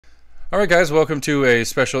All right, guys, welcome to a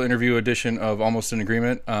special interview edition of Almost in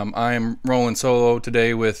Agreement. I am rolling solo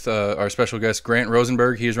today with our special guest, Grant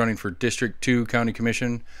Rosenberg. He is running for District 2 County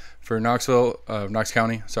Commission for Knox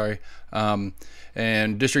County, sorry.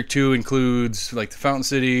 And District 2 includes like the Fountain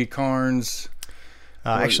City, Carnes.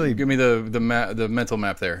 Actually, give me the mental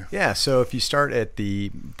map there. Yeah, so if you start at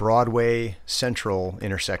the Broadway Central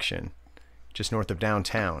intersection, just north of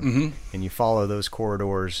downtown, and you follow those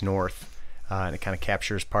corridors north, and it kind of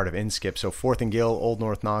captures part of Inskip. So 4th and Gill, Old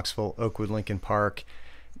North Knoxville, Oakwood, Lincoln Park,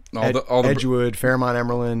 Edgewood, Fairmont,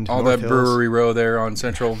 Emerald, all North that Hills. Brewery Row there on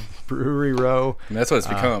Central. Brewery Row. And that's what it's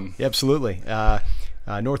become. Yeah, absolutely.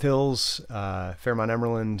 North Hills, Fairmont,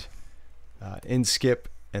 Emerald, Inskip,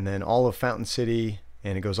 and then all of Fountain City,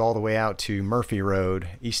 and it goes all the way out to Murphy Road,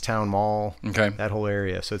 East Town Mall, that whole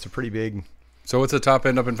area. So it's a pretty big... So what's the top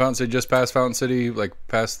end up in Fountain City? Just past Fountain City, like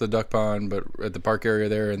past the duck pond, but at the park area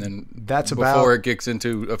there, and then before it kicks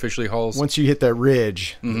into officially Halls. Once you hit that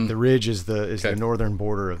ridge, the ridge is the northern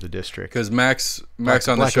border of the district. Because Max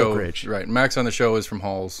on the show, Ridge. right? Max on the show is from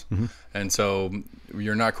Halls, and so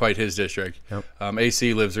you're not quite his district. Nope.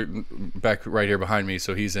 AC lives back right here behind me,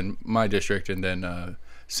 so he's in my district, and then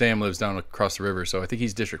Sam lives down across the river, so I think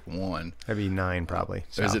he's District 1. That'd be 9 probably.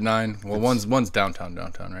 Is it 9? Well, one's downtown,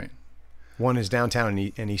 right? One is downtown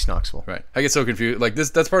in East Knoxville. Right. I get so confused. Like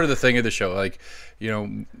that's part of the thing of the show. Like,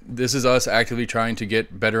 this is us actively trying to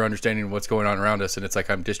get better understanding of what's going on around us. And it's like,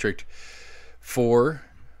 I'm District 4.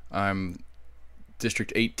 I'm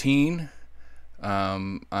District 18.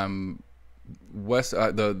 I'm west,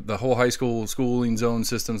 the whole high school schooling zone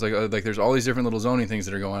systems. Like there's all these different little zoning things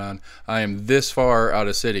that are going on. I am this far out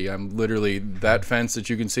of city. I'm literally, that fence that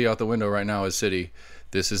you can see out the window right now is city.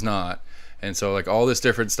 This is not. And so, like, all this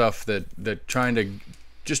different stuff that trying to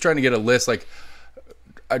get a list. Like,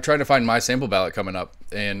 I'm trying to find my sample ballot coming up,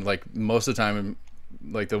 and like most of the time,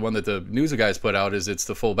 like the one that the news guys put out it's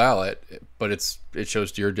the full ballot, but it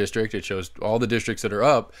shows your district, it shows all the districts that are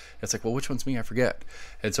up. It's like, well, which one's me? I forget.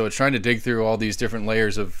 And so it's trying to dig through all these different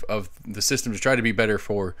layers of the system to try to be better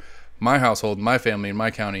for my household, my family, and my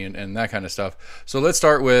county, and that kind of stuff. So let's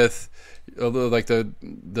start with like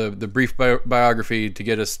the brief biography to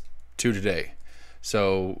get us to today.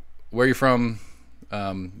 So where you from,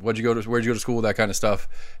 where'd you go to school, that kind of stuff,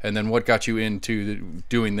 and then what got you into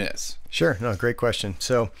doing this? Sure. No, great question.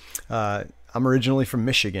 So I'm originally from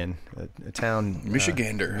Michigan, a town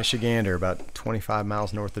Michigander, about 25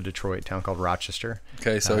 miles north of Detroit, a town called Rochester.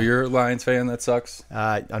 Okay, so you're a Lions fan. That sucks.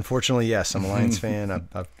 Unfortunately, yes, I'm a Lions fan.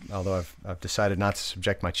 Although I've decided not to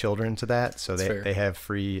subject my children to that, so they have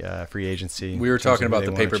free agency. We were talking about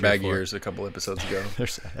the paper bag years a couple episodes ago.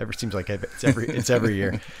 It seems like it's every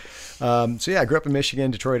year. So yeah, I grew up in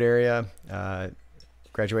Michigan, Detroit area.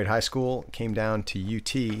 Graduated high school, came down to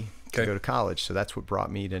UT. To go to college, so that's what brought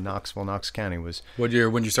me to Knoxville, Knox County. Was what year?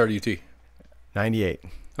 When did you start at UT? 98.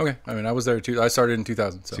 Okay, I mean I was there too. I started in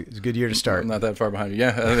 2000, so it's a good year to start. I'm not that far behind you.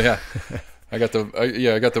 Yeah. I got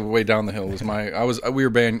the way down the hill.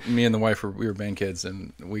 Me and the wife were band kids,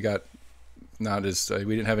 and we got not as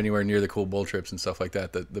we didn't have anywhere near the cool bowl trips and stuff like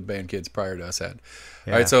that the band kids prior to us had.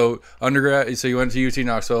 Yeah. All right, so undergrad. So you went to UT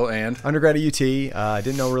Knoxville and undergrad at UT. I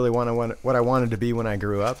didn't know really what I wanted to be when I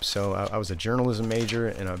grew up. So I was a journalism major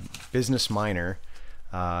and a business minor.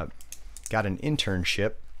 Got an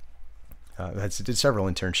internship. Did several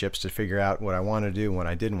internships to figure out what I wanted to do and what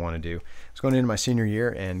I didn't want to do. I was going into my senior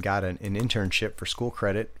year and got an internship for school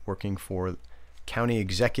credit, working for county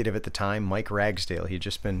executive at the time, Mike Ragsdale. He had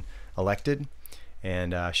just been elected,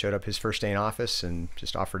 and showed up his first day in office and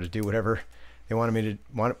just offered to do whatever they wanted me to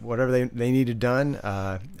whatever they needed done,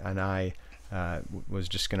 and I was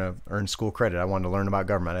just going to earn school credit. I wanted to learn about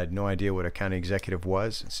government. I had no idea what a county executive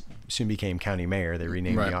was. Soon became county mayor. They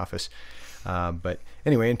renamed the office. But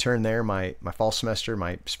anyway, interned there. My fall semester,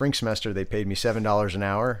 my spring semester, they paid me $7 an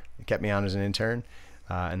hour. They kept me on as an intern,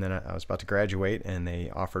 and then I was about to graduate, and they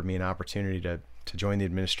offered me an opportunity to join the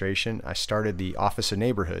administration. I started the Office of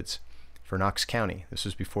Neighborhoods for Knox County. This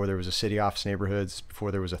was before there was a city office of neighborhoods,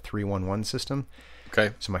 before there was a 311 system.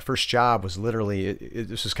 Okay. So my first job was literally,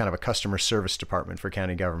 this was kind of a customer service department for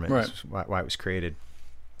county government. Right. This is why it was created.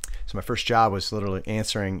 So my first job was literally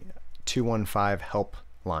answering 215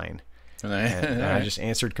 helpline. And I just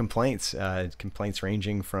answered complaints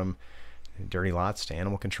ranging from dirty lots to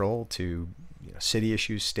animal control to city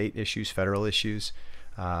issues, state issues, federal issues.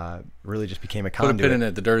 really just became a Put a conduit. pin in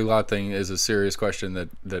it. The dirty lot thing is a serious question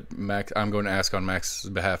that Max. I'm going to ask on Max's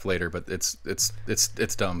behalf later, but it's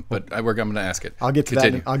dumb. But I'm going to ask it. I'll get to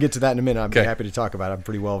Continue. that. I'll get to that in a minute. I'm Okay. happy to talk about it. I'm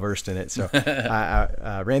pretty well versed in it. So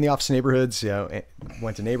I ran the Office of Neighborhoods.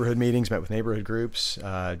 Went to neighborhood meetings, met with neighborhood groups.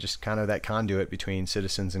 Just kind of that conduit between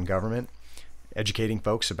citizens and government, educating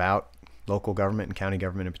folks about local government and county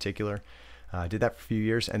government in particular. Did that for a few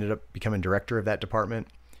years. Ended up becoming director of that department.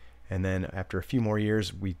 And then after a few more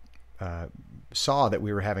years, we saw that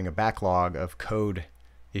we were having a backlog of code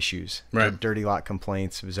issues, Right. dirty lot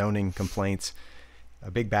complaints, zoning complaints, a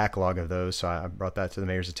big backlog of those. So I brought that to the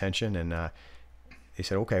mayor's attention, and they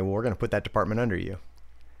said, okay, well, we're going to put that department under you.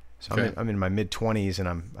 So Okay. I'm in my mid-20s, and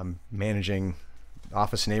I'm managing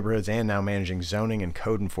Office of Neighborhoods and now managing zoning and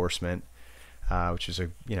code enforcement, which is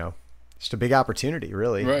just a big opportunity,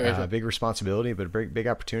 really. Right. Big responsibility, but a big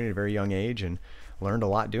opportunity at a very young age, and learned a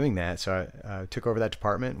lot doing that. So I took over that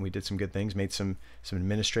department, and we did some good things, made some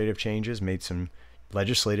administrative changes, made some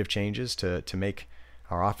legislative changes to make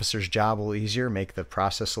our officers' job a little easier, make the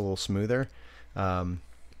process a little smoother. Ran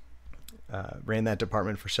that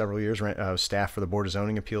department for several years, was staff for the Board of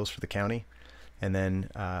Zoning Appeals for the county. And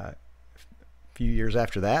then a few years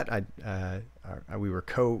after that, we were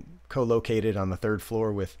co-located on the third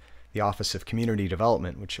floor with the Office of Community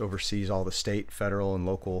Development, which oversees all the state, federal, and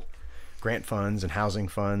local grant funds and housing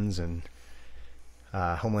funds and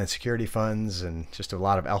Homeland Security funds, and just a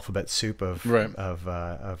lot of alphabet soup of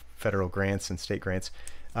federal grants and state grants.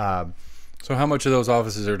 So how much of those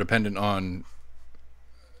offices are dependent on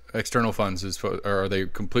external funds, or are they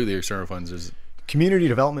completely external funds? Community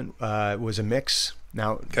development was a mix.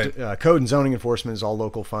 Now, code and zoning enforcement is all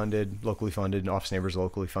locally funded, and Office Neighbors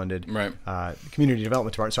locally funded. Right. Community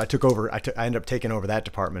development department. So I took over. I ended up taking over that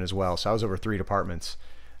department as well. So I was over 3 departments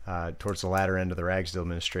towards the latter end of the Ragsdale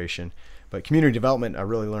administration. But community development, I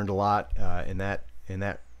really learned a lot in that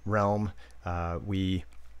realm. We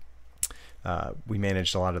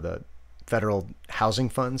managed a lot of the federal housing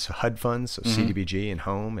funds, HUD funds, so CDBG and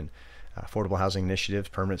home and affordable housing initiatives,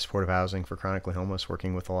 permanent supportive housing for chronically homeless,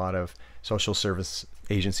 working with a lot of social service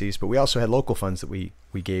agencies. But we also had local funds that we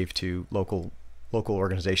gave to local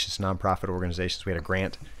organizations, nonprofit organizations. We had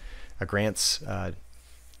a grants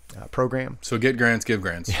program. So get grants, give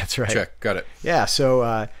grants. Yeah, that's right. Check. Got it. Yeah.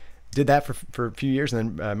 So did that for a few years,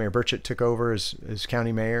 and then Mayor Burchett took over as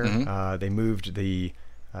county mayor. They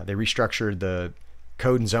restructured the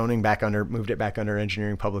code and zoning moved it back under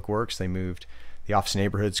engineering public works. They moved the Office of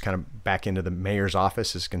Neighborhoods kind of back into the mayor's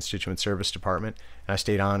office as constituent service department. And I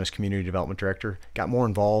stayed on as community development director, got more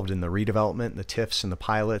involved in the redevelopment, the TIFs and the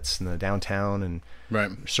pilots and the downtown and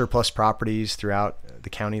surplus properties throughout the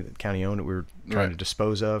county that the county owned that we were trying to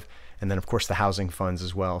dispose of. And then of course the housing funds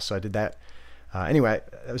as well. So I did that. Anyway,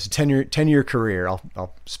 it was a 10-year career.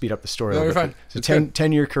 I'll speed up the story a little bit. It's a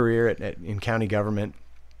 10-year career in county government.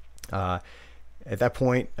 At that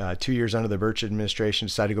point, 2 years under the Burchett administration,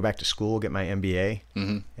 decided to go back to school, get my MBA,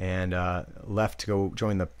 and left to go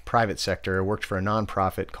join the private sector. I worked for a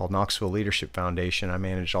nonprofit called Knoxville Leadership Foundation. I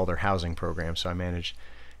managed all their housing programs. So I managed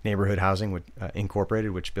Neighborhood Housing Incorporated,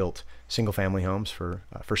 which built single-family homes for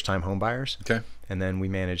first-time home buyers. Okay. And then we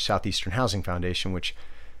managed Southeastern Housing Foundation, which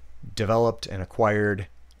developed and acquired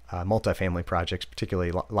multifamily projects,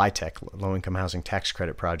 particularly LIHTC, low-income housing tax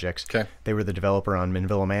credit projects. Okay. They were the developer on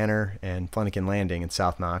Minvilla Manor and Flanagan Landing in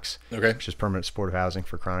South Knox, which is permanent supportive housing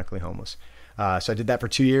for chronically homeless. So I did that for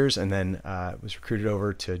 2 years, and then was recruited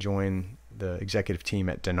over to join the executive team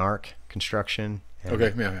at Denark Construction.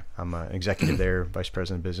 And I'm an executive there, vice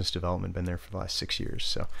president of business development. Been there for the last 6 years.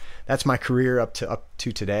 So that's my career up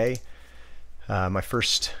to today. My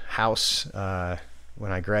first house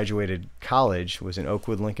when I graduated college was in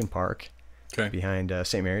Oakwood, Lincoln Park, behind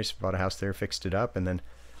St. Mary's. Bought a house there, fixed it up, and then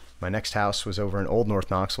my next house was over in Old North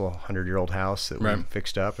Knoxville, 100-year-old house that we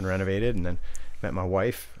fixed up and renovated, and then met my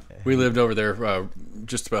wife. We lived over there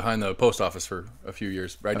just behind the post office for a few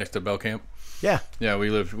years, right next to Bell Camp. Yeah. Yeah, we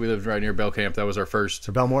lived right near Bell Camp. That was our first.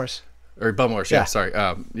 Or Belmorris? Or Belmorris, yeah, sorry.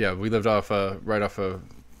 We lived right off of,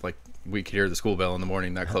 like, we could hear the school bell in the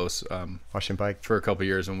morning, that close. Washington Pike. For a couple of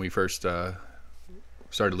years when we first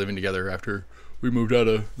started living together after we moved out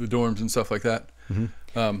of the dorms and stuff like that.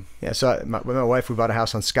 So with my wife, we bought a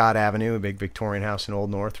house on Scott Avenue, a big Victorian house in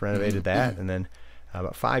Old North, renovated that, and then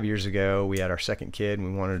about 5 years ago, we had our second kid,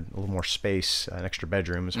 and we wanted a little more space, an extra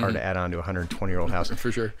bedroom. It was hard to add on to a 120-year-old house.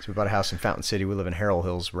 For sure. So we bought a house in Fountain City. We live in Harrell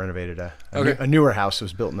Hills. Renovated a newer house that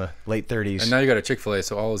was built in the late 30s. And now you got a Chick-fil-A,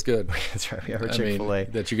 so all is good. That's right. We have our Chick-fil-A.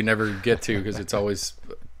 That you can never get to because it's always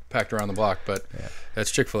packed around the block, but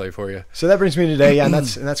that's Chick-fil-A for you. So that brings me to today, and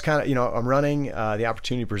that's kind of, you know, I'm running. The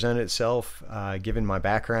opportunity presented itself, given my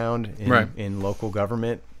background in local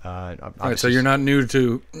government. Right, so you're not new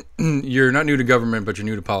to government, but you're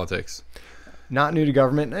new to politics. Not new to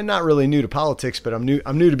government, and not really new to politics, but I'm new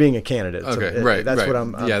to being a candidate. Okay, so right. That's what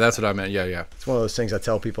I'm. That's what I meant. Yeah. It's one of those things I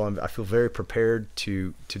tell people. I feel very prepared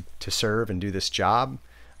to serve and do this job,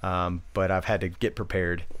 but I've had to get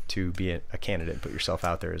prepared to be a candidate and put yourself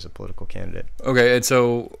out there as a political candidate. Okay, and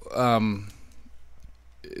so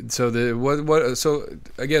so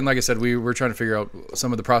again, like I said, we're trying to figure out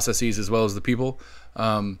some of the processes as well as the people.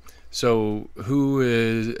 So who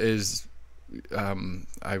is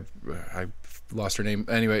I lost her name.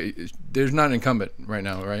 Anyway, there's not an incumbent right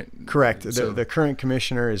now, right? Correct. So, the current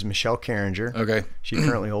commissioner is Michelle Carringer. Okay. She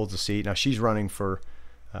currently holds the seat. Now she's running for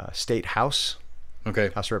State House. Okay.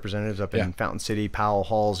 House of Representatives up in Fountain City, Powell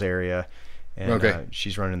Halls area. And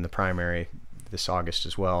she's running the primary this August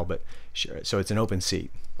as well. But so it's an open seat.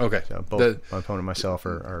 Okay. So both my opponent and myself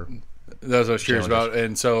are that's what I was curious about.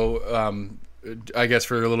 And so I guess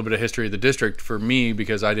for a little bit of history of the district, for me,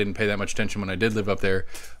 because I didn't pay that much attention when I did live up there,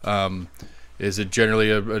 is it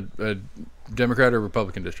generally a Democrat or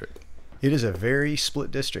Republican district? It is a very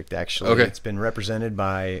split district, actually. Okay. It's been represented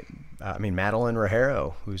by, Madeline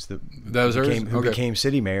Rajero, who became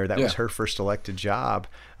city mayor. That was her first elected job.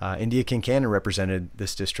 India Kincannon represented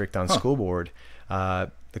this district on school board.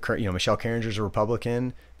 Michelle Carringer's a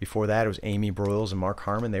Republican. Before that, it was Amy Broyles and Mark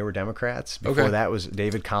Harmon. They were Democrats. Before that was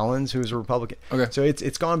David Collins, who was a Republican. Okay. So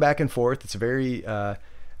it's gone back and forth. It's a very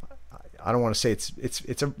I don't want to say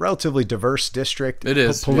it's a relatively diverse district. It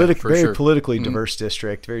is politically diverse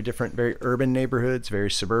district. Very different, very urban neighborhoods,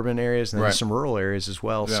 very suburban areas, and then some rural areas as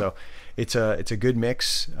well. Yeah. So it's a good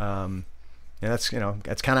mix. And that's kind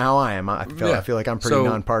of how I am. I feel like I'm pretty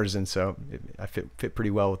nonpartisan, so I fit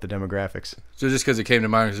pretty well with the demographics. So just because it came to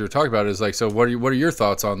mind as we were talking about it, is like, so what are your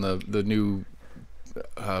thoughts on the new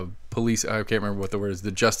police? I can't remember what the word is.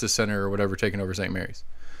 The Justice Center or whatever taking over St. Mary's.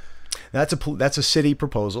 That's a city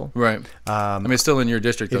proposal, right? It's still in your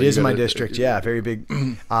district. It is in my district, very big.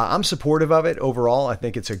 I'm supportive of it overall. I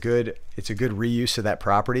think it's a good reuse of that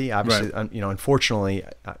property. Obviously, unfortunately,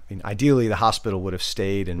 ideally the hospital would have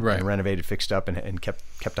stayed and renovated, fixed up, and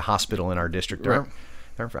kept a hospital in our district. I'm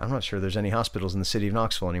not sure there's any hospitals in the city of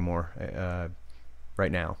Knoxville anymore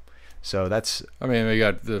right now. So that's. We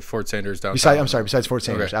got the Fort Sanders downtown. Besides Fort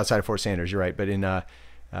Sanders, outside of Fort Sanders, you're right. But in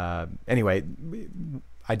anyway.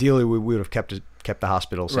 Ideally, we would have kept the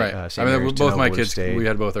hospital. Right. Both my kids. We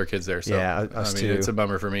had both our kids there. So us too. It's a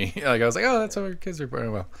bummer for me. I was like, that's how our kids are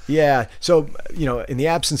playing well. Yeah. So in the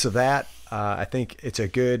absence of that, I think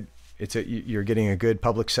you're getting a good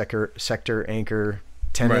public sector anchor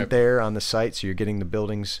tenant there on the site. So you're getting the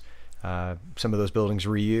buildings, some of those buildings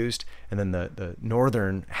reused, and then the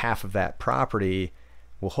northern half of that property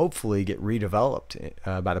will hopefully get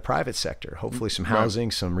redeveloped by the private sector. Hopefully, some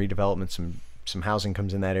housing, some redevelopment, some housing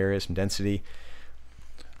comes in that area, some density.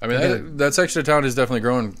 That section of town is definitely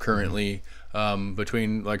growing currently.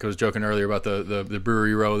 Between, like I was joking earlier about the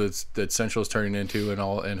brewery row that Central is turning into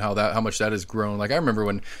and how much that has grown. Like I remember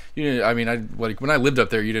when when I lived up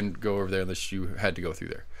there, you didn't go over there unless you had to go through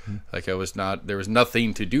there. Like there was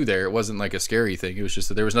nothing to do there. It wasn't like a scary thing. It was just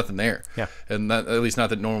that there was nothing there. Yeah. And that, at least not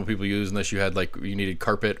that normal people use, unless you had you needed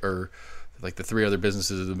carpet or like the three other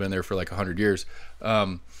businesses that have been there for like 100 years.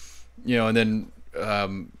 And then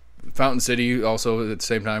Fountain City also at the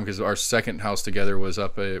same time, because our second house together was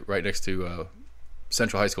up right next to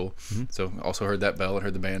Central High School. Mm-hmm. So also heard that bell and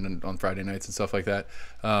heard the band on Friday nights and stuff like that.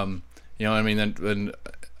 Then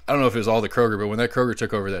I don't know if it was all the Kroger, but when that Kroger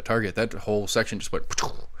took over that Target, that whole section just went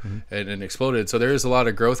and exploded. So there is a lot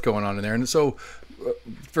of growth going on in there. And so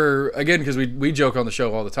because we joke on the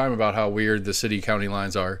show all the time about how weird the city-county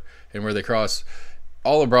lines are and where they cross.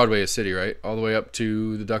 All of Broadway is city, right? All the way up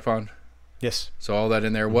to the Duck Pond? Yes. So all that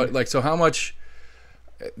in there. So how much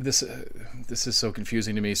this is so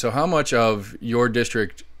confusing to me. So how much of your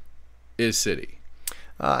district is city?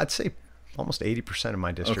 I'd say almost 80% of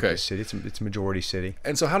my district is city. It's majority city.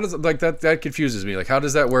 And so how does that confuses me. Like how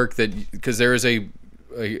does that work, because there is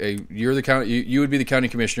you're the county, you would be the county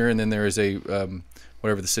commissioner, and then there is a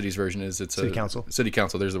whatever the city's version is, it's city council. City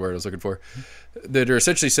council, there's the word I was looking for. That are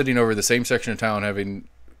essentially sitting over the same section of town,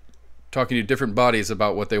 talking to different bodies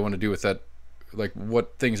about what they want to do with that, like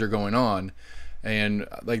what things are going on. And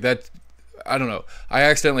like that, I don't know. I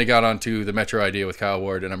accidentally got onto the Metro idea with Kyle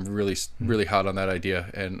Ward, and I'm really, really hot on that idea.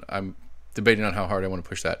 And I'm debating on how hard I want to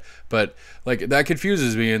push that, but like that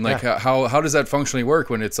confuses me. And like how does that functionally work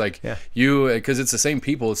when it's like you, because it's the same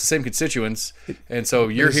people, it's the same constituents, and so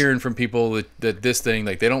you're hearing from people that this thing,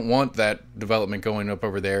 like they don't want that development going up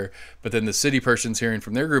over there, but then the city person's hearing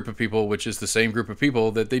from their group of people, which is the same group of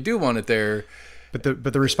people, that they do want it there. But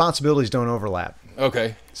the responsibilities don't overlap.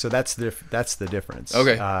 Okay. So that's the difference.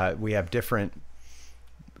 Okay. We have different.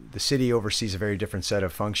 The city oversees a very different set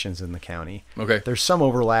of functions than the county. Okay. There's some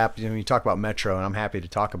overlap. You know, you talk about Metro, and I'm happy to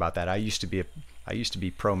talk about that. I used to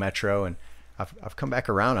be pro Metro, and I've come back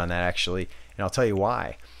around on that actually, and I'll tell you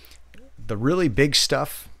why. The really big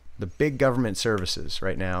stuff, the big government services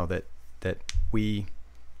right now that we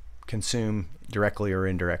consume directly or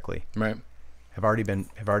indirectly, right, have already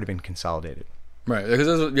been consolidated. Right.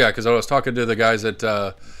 Because I was talking to the guys when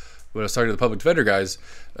I was talking to the public defender guys,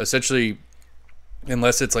 essentially,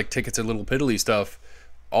 unless it's like tickets and little piddly stuff,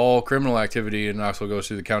 all criminal activity in Knoxville goes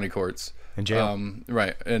through the county courts and jail.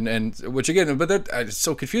 Right. And which again, but that it's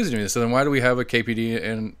so confusing to me. So then why do we have a KPD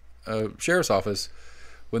and a sheriff's office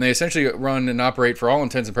when they essentially run and operate for all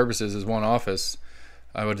intents and purposes as one office?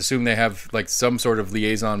 I would assume they have like some sort of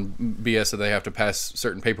liaison BS that they have to pass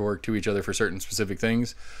certain paperwork to each other for certain specific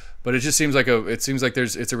things. But it just seems like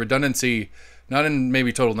it's a redundancy, not in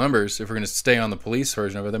maybe total numbers, if we're going to stay on the police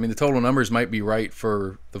version of it. I mean, the total numbers might be right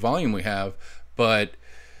for the volume we have, but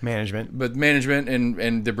management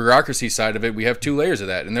and the bureaucracy side of it, we have two layers of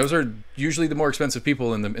that, and those are usually the more expensive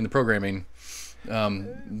people in the programming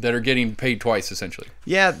that are getting paid twice, essentially.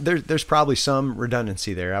 Yeah, there's probably some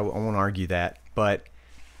redundancy there. I won't argue that, but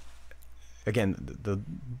again, the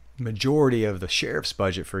majority of the sheriff's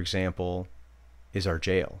budget, for example, is our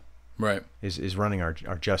jail. Right. Is running our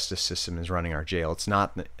justice system, is running our jail. It's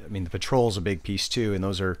not, I mean, the patrol's a big piece too, and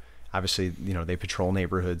those are obviously, you know, they patrol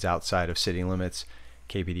neighborhoods outside of city limits.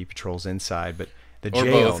 KPD patrols inside, but the or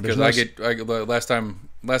jail. Both, because last time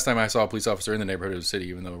I saw a police officer in the neighborhood of the city,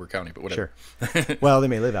 even though we're county, but whatever. Sure. Well, they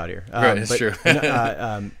may live out here. Right, that's true.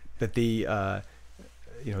 But the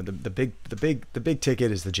you know, the big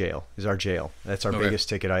ticket is the jail, is our jail. That's our biggest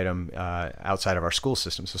ticket item outside of our school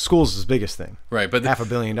system. So schools is the biggest thing. Right, but $500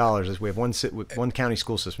 million is we have one county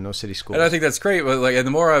school system, no city schools. And I think that's great. But like, and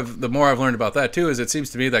the more I've learned about that too, is it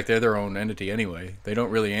seems to me like they're their own entity anyway. They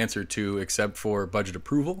don't really answer to except for budget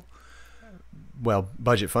approval. Well,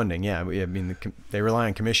 budget funding, yeah. I mean, they rely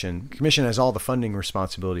on commission. Commission has all the funding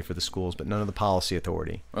responsibility for the schools, but none of the policy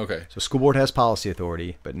authority. Okay. So school board has policy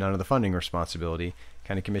authority, but none of the funding responsibility.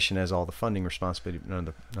 County commission has all the funding responsibility, but none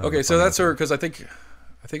of the. Okay, so that's sort of, because I think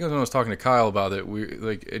when I was talking to Kyle about it, we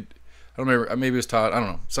like it. I don't remember. Maybe it was Todd. I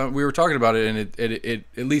don't know. So we were talking about it, and it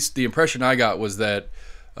at least the impression I got was that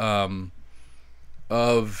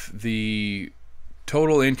of the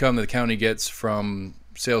total income that the county gets from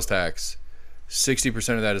sales tax,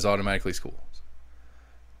 60% of that is automatically schools.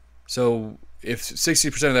 So if 60%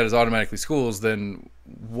 of that is automatically schools, then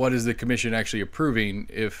what is the commission actually approving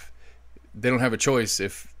if they don't have a choice?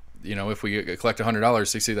 If we collect $100,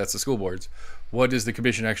 60, that's the school board's. What is the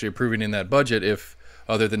commission actually approving in that budget, if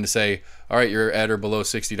other than to say, all right, you're at or below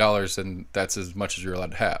 $60, and that's as much as you're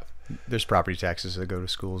allowed to have? There's property taxes that go to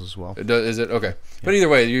schools as well. Is it? Okay. Yeah. But either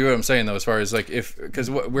way, you know what I'm saying, though, as far as like because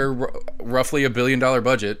we're roughly $1 billion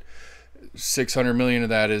budget, 600 million of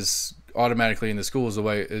that is automatically in the schools. The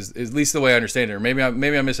way is at least the way I understand it, or maybe I'm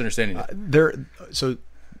misunderstanding it. So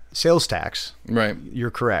sales tax, right?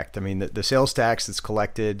 You're correct. I mean, the sales tax that's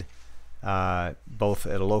collected both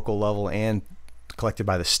at a local level and collected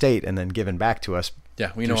by the state and then given back to us.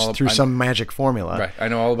 Yeah, we know through some magic formula. Right, I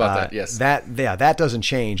know all about that. Yes, that doesn't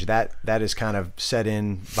change. That is kind of set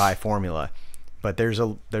in by formula. But there's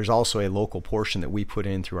also a local portion that we put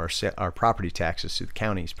in through our property taxes, through the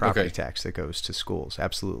county's property tax that goes to schools.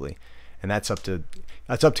 Absolutely, and that's up to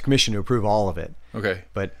commission to approve all of it. Okay,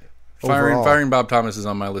 but firing Bob Thomas is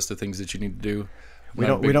on my list of things that you need to do. We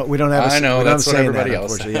don't have. I know that's what everybody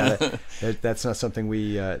else. That's not something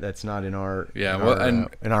we. That's not in our. Yeah,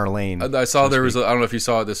 in our lane. I saw there was. I don't know if you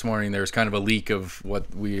saw it this morning. There was kind of a leak of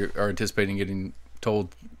what we are anticipating getting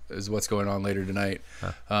told is what's going on later tonight.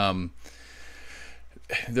 Huh.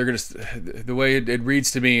 They're gonna. The way it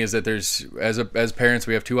reads to me is that there's as parents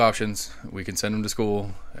we have two options. We can send them to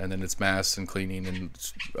school, and then it's masks and cleaning, and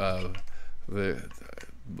they're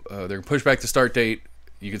gonna push back the start date.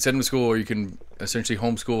 You can send them to school, or you can essentially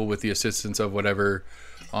homeschool with the assistance of whatever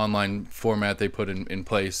online format they put in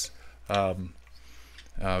place.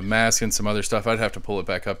 Mask and some other stuff. I'd have to pull it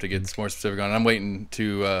back up to get more specific on it. I'm waiting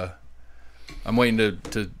to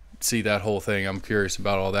see that whole thing. I'm curious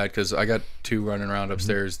about all that because I got two running around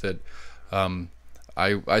upstairs that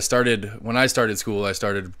I started when I started school. I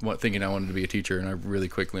started thinking I wanted to be a teacher, and I really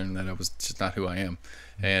quickly learned that I was just not who I am.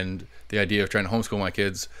 And the idea of trying to homeschool my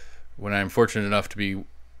kids, when I'm fortunate enough to be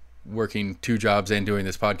working 2 jobs and doing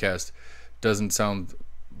this podcast, doesn't sound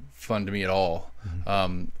fun to me at all,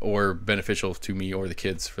 or beneficial to me or the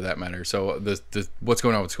kids for that matter. So the what's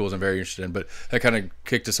going on with schools I'm very interested in, but that kind of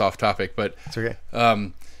kicked us off topic. But it's okay.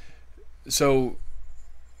 So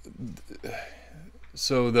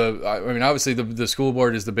obviously the school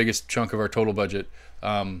board is the biggest chunk of our total budget.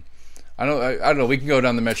 I don't know. We can go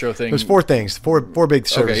down the metro thing. There's 4 things, four big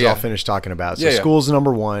services. Okay, yeah. I'll finish talking about. So school's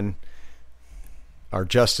number 1. Our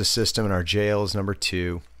justice system and our jail is number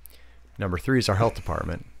 2. Number 3 is our health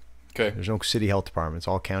department. Okay. There's no city health department. It's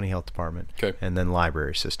all county health department. Okay. And then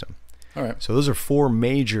library system. All right. So those are 4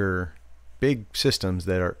 major big systems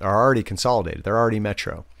that are already consolidated. They're already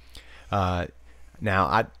metro.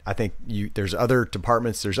 Now, I think there's other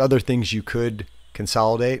departments, there's other things you could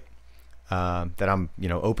consolidate that I'm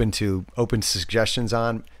open to suggestions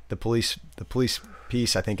on. The police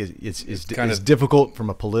piece, I think is difficult from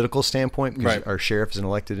a political standpoint because our sheriff is an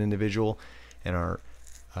elected individual and our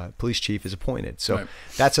police chief is appointed. So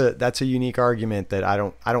that's a unique argument that I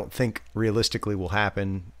don't think realistically will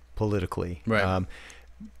happen politically. Right.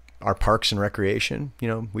 Our parks and recreation,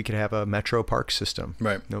 we could have a metro park system.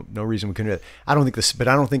 Right. No reason we couldn't do that. I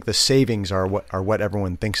don't think the savings are what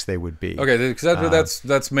everyone thinks they would be. Okay, because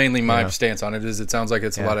that's mainly my stance on it. Is it sounds like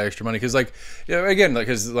it's a lot of extra money because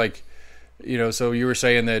so you were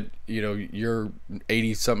saying that your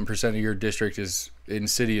 80-something% of your district is in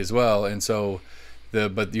city as well, and so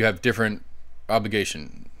but you have different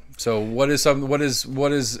obligation. So what is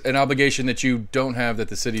an obligation that you don't have that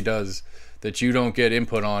the city does, that you don't get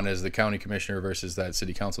input on as the county commissioner versus that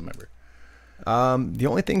city council member? The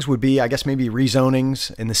only things would be, I guess, maybe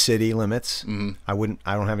rezonings in the city limits. Mm-hmm.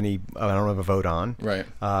 I don't have a vote on. Right.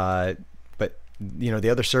 But the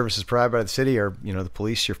other services provided by the city are, the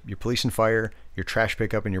police, your police and fire, your trash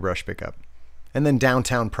pickup and your brush pickup. And then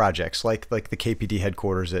downtown projects like the KPD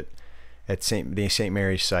headquarters at the St.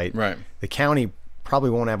 Mary's site. Right. The county probably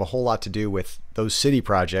won't have a whole lot to do with those city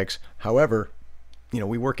projects. However,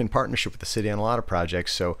 we work in partnership with the city on a lot of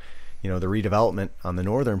projects. So, the redevelopment on the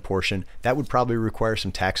northern portion, that would probably require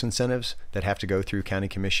some tax incentives that have to go through county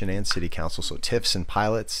commission and city council. So TIFs and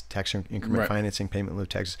pilots, tax increment financing, payment in lieu of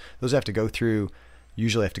taxes, those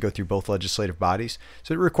usually have to go through both legislative bodies.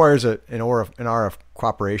 So it requires an aura of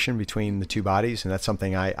cooperation between the 2 bodies. And that's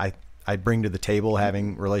something I bring to the table,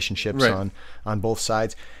 having relationships on both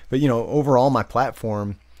sides. But, overall my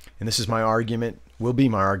platform, and this is my argument, will be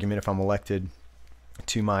my argument if I'm elected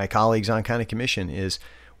to my colleagues on county commission, is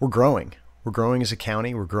we're growing. We're growing as a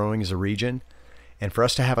county. We're growing as a region. And for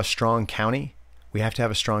us to have a strong county, we have to have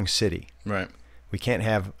a strong city. Right. We can't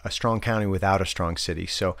have a strong county without a strong city.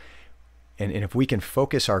 So, and if we can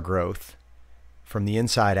focus our growth from the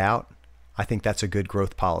inside out, I think that's a good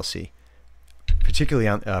growth policy, particularly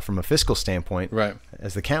from a fiscal standpoint,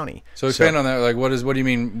 as the county. So expand on that. Like, what do you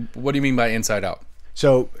mean? What do you mean by inside out?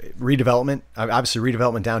 So redevelopment, obviously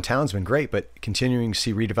redevelopment downtown has been great, but continuing to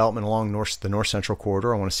see redevelopment along the North Central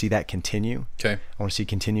Corridor, I want to see that continue. Okay. I want to see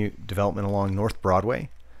continued development along North Broadway.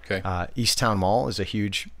 Okay. East Town Mall is a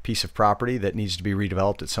huge piece of property that needs to be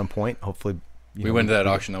redeveloped at some point. Hopefully. We went to that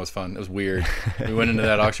auction. That was fun. It was weird. We went into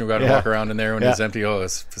that auction. We got to walk around in there when it was empty. Oh,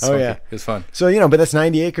 it's funky. It was fun. So, but that's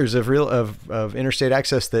 90 acres of interstate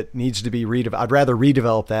access that needs to be redeveloped. I'd rather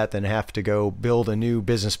redevelop that than have to go build a new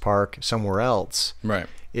business park somewhere else. Right.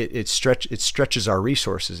 It stretches our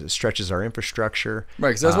resources. It stretches our infrastructure.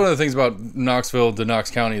 Right. Because that's one of the things about Knoxville to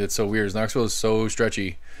Knox County that's so weird. Is Knoxville is so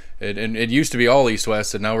stretchy. And it used to be all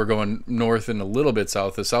east-west, and now we're going north and a little bit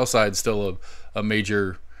south. The south side's still a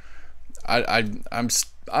major... I'm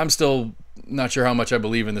still not sure how much I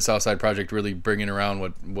believe in the Southside Project really bringing around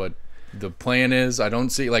what the plan is. I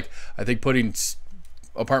don't see, I think putting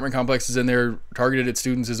apartment complexes in there targeted at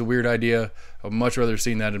students is a weird idea. I'd much rather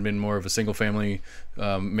seen that and been more of a single family,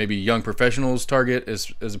 maybe young professionals target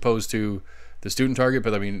as opposed to the student target.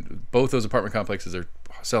 But I mean, both those apartment complexes are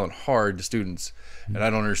selling hard to students, and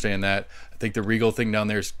I don't understand that. I think the Regal thing down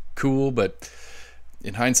there is cool, but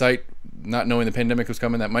in hindsight, not knowing the pandemic was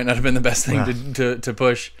coming, that might not have been the best thing to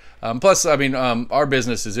push. Plus, I mean, our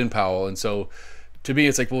business is in Powell, and so to me,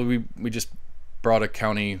 it's like, well, we just brought a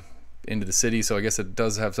county into the city, so I guess it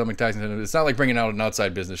does have some tax incentive. It's not like bringing out an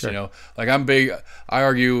outside business, sure. Like I'm big. I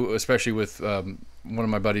argue, especially with one of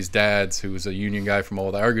my buddy's dads, who was a union guy from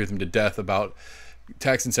old. I argue with him to death about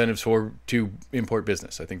tax incentives to import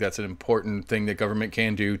business. I think that's an important thing that government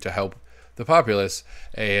can do to help the populace,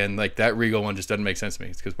 and like that Regal one just doesn't make sense to me.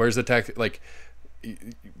 It's because where's the tax? Like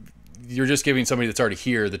you're just giving somebody that's already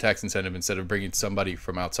here the tax incentive instead of bringing somebody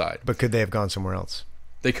from outside. But could they have gone somewhere else?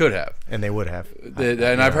 They could have, and they would have.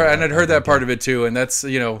 I'd heard that part of it too, and that's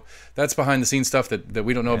that's behind the scenes stuff that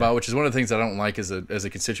we don't know about, which is one of the things I don't like as a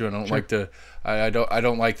constituent. I don't like to. I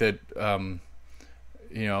don't like that.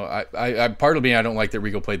 I part of me, I don't like that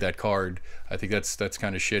Regal played that card. I think that's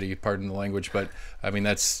kind of shitty. Pardon the language, but I mean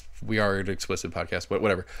we are an explicit podcast, but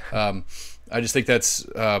whatever. I just think that's.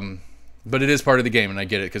 But it is part of the game, and I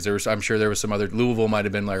get it, because I'm sure there was some other, Louisville might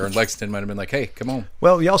have been like, or Lexington might have been like, hey, come on.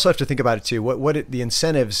 Well, you also have to think about it too. The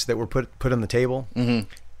incentives that were put on the table. Mm-hmm.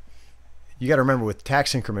 You got to remember, with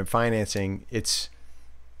tax increment financing,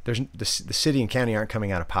 the city and county aren't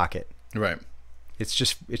coming out of pocket. Right. It's a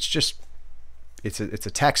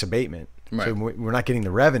tax abatement. Right. So we're not getting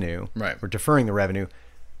the revenue. Right. We're deferring the revenue,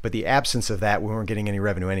 but the absence of that, we weren't getting any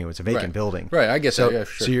revenue anyway. It's a vacant building. Right. I guess so. Yeah,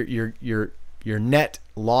 sure. So your net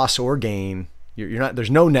loss or gain, you're not.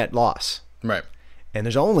 There's no net loss. Right. And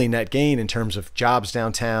there's only net gain in terms of jobs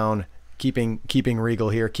downtown, keeping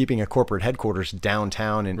Regal here, keeping a corporate headquarters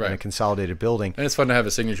downtown in a consolidated building. And it's fun to have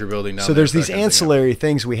a signature building down so there. There's these ancillary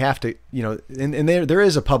things we have to, and there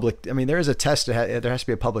is a public, there is a test, there has to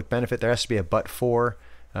be a public benefit. There has to be a but for,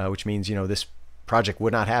 which means, this project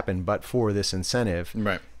would not happen but for this incentive.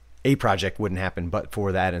 Right. A project wouldn't happen but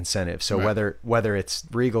for that incentive. So whether it's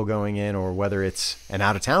Regal going in or whether it's an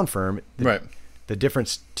out-of-town firm, the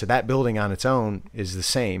difference to that building on its own is the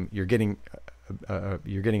same. You're getting a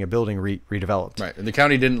building redeveloped. Right. And the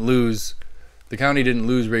county didn't lose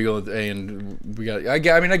Regal, and we got. I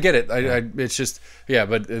get it. It's just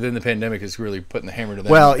but then the pandemic is really putting the hammer to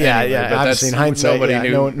them. Well, anyway, but obviously in hindsight, nobody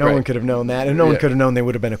knew. No one could have known that, and no one could have known they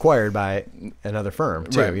would have been acquired by another firm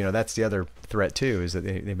too. Right. That's the other threat too, is that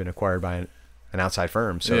they've been acquired by an outside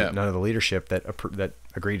firm. So none of the leadership that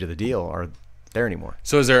agreed to the deal are there anymore.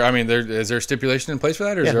 So is there stipulation in place for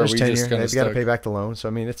that, or there's are we tenure. just kind of they've got to pay back the loan? So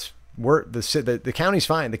the county's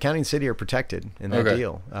fine. The county and city are protected in that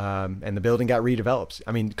deal, and the building got redeveloped.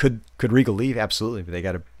 I mean, could Regal leave? Absolutely, but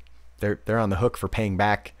they're on the hook for paying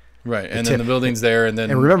back. Right, and then the building's there, and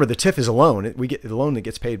remember, the TIF is a loan. We get the loan that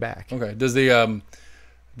gets paid back. Okay. Does the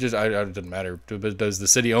it doesn't matter. But does the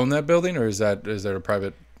city own that building, or is that a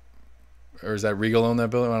private? Or is that Regal own that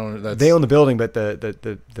building? I don't know. They own the building, but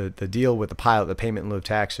the deal with the pilot, the payment in lieu of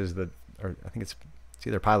taxes, I think it's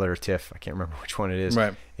either pilot or TIF. I can't remember which one it is.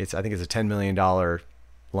 Right. I think it's a $10 million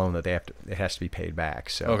loan that it has to be paid back.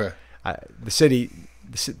 So the city,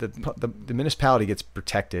 the municipality gets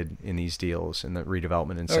protected in these deals and the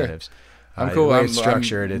redevelopment incentives. Okay. I'm cool. The way it's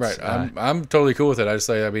structured. I'm totally cool with it.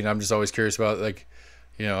 I'm just always curious about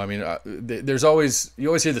there's always, you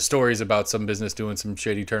always hear the stories about some business doing some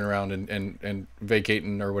shady turnaround and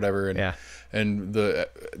vacating or whatever, and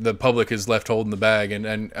the public is left holding the bag,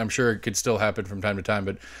 and I'm sure it could still happen from time to time,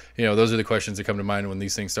 but those are the questions that come to mind when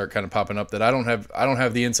these things start kind of popping up that I don't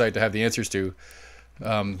have the insight to have the answers to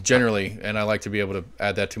generally, and I like to be able to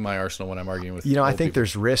add that to my arsenal when I'm arguing with I think people.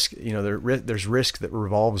 there's risk. There's risk that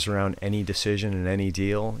revolves around any decision and any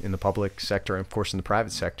deal in the public sector, and of course in the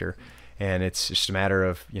private sector. And it's just a matter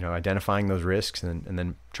of identifying those risks and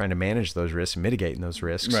then trying to manage those risks and mitigating those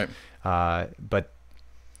risks. Right. But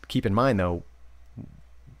keep in mind, though,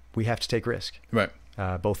 we have to take risk. Right.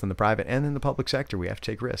 Both in the private and in the public sector, we have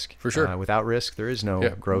to take risk. For sure. Without risk, there is no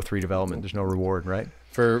growth, redevelopment. There's no reward, right?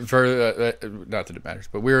 For not that it matters,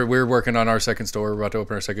 but we're working on our second store. We're about to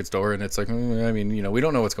open our second store, and it's like, we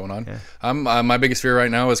don't know what's going on. Yeah. My biggest fear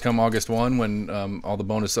right now is come August 1 when all the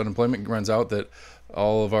bonus unemployment runs out, that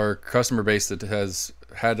all of our customer base that has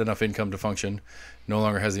had enough income to function no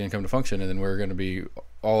longer has the income to function, and then we're going to be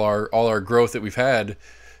all our growth that we've had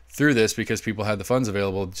through this, because people had the funds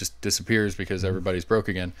available, just disappears because everybody's broke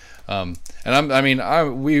again. And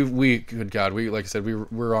good God, like I said,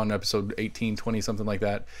 we're on episode 18, 20, something like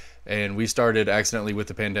that, and we started accidentally with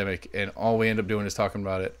the pandemic, and all we end up doing is talking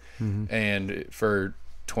about it. Mm-hmm. And for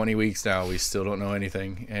 20 weeks now, we still don't know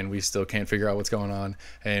anything, and we still can't figure out what's going on.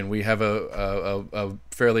 And we have a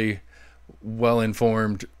fairly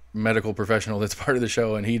well-informed medical professional that's part of the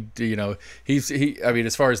show, and he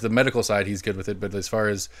as far as the medical side, he's good with it, but as far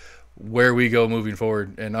as where we go moving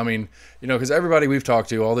forward, and because everybody we've talked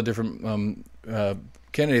to, all the different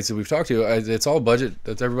candidates that we've talked to, it's all budget.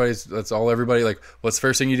 That's all everybody, like, what's the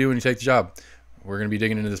first thing you do when you take the job? We're going to be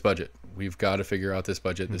digging into this budget. We've got to figure out this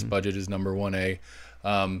budget. Mm-hmm. This budget is number 1A.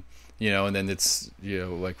 And then it's,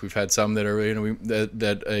 like, we've had some that are,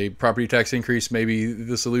 that a property tax increase may be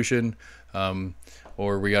the solution,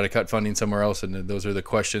 or we got to cut funding somewhere else. And those are the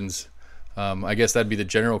questions. I guess that'd be the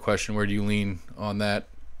general question. Where do you lean on that?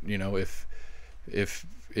 If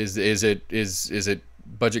is it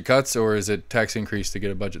budget cuts, or is it tax increase to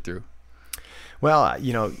get a budget through? Well,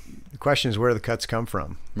 the question is where the cuts come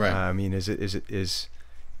from. Right. I mean, is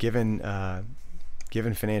given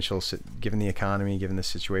given the economy, given the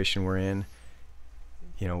situation we're in,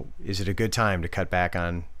 is it a good time to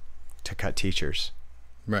cut teachers?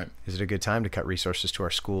 Right. Is it a good time to cut resources to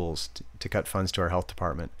our schools, to cut funds to our health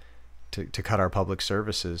department, to cut our public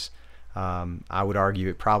services? I would argue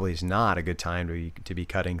it probably is not a good time to be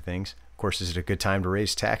cutting things. Of course, is it a good time to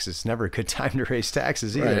raise taxes? It's never a good time to raise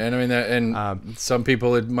taxes either. Right. And I mean some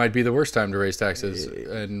people it might be the worst time to raise taxes.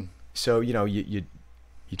 And so you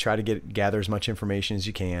try to gather as much information as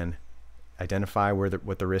you can, identify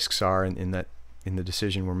what the risks are in the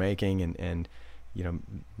decision we're making, and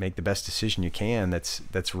make the best decision you can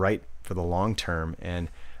that's right for the long term. And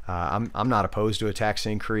I'm not opposed to a tax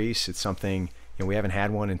increase. It's something, we haven't had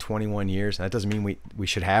one in 21 years. And that doesn't mean we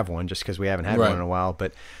should have one just because we haven't had one in a while.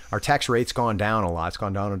 But our tax rate's gone down a lot. It's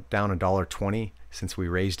gone down $1.20 since we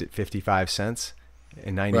raised it 55 cents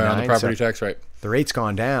in '99. Right, on the property tax, right? The rate's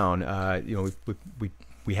gone down.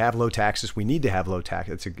 We have low taxes. We need to have low tax.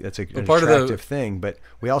 It's an attractive thing. But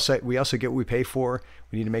we also get what we pay for.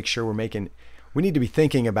 We need to make sure we need to be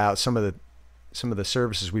thinking about some of the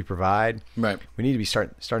services we provide. Right. We need to be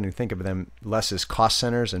starting to think of them less as cost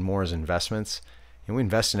centers and more as investments. We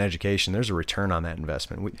invest in education. There's a return on that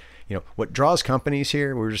investment. What draws companies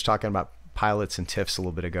here, we were just talking about pilots and TIFs a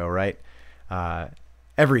little bit ago, right?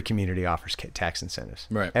 Every community offers tax incentives.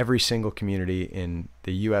 Right. Every single community in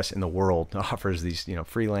the U.S. and the world offers these,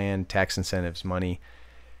 free land, tax incentives, money.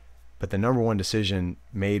 But the number one decision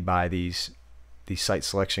made by these site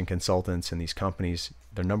selection consultants and these companies,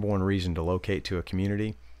 their number one reason to locate to a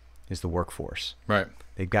community is the workforce. Right.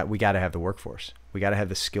 We got to have the workforce. We got to have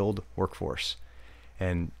the skilled workforce.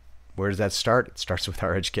 And where does that start? It starts with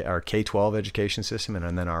our K-12 education system,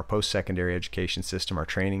 and then our post-secondary education system, our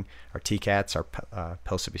training, our TCATs, our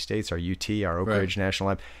Pellissippi States, our UT, our Oak Ridge National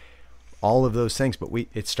Lab, all of those things. But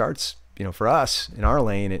it starts, for us in our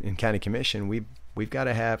lane in County Commission, we've got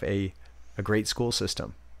to have a great school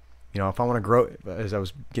system. If I want to grow, as I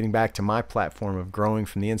was getting back to my platform of growing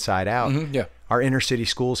from the inside out, our inner city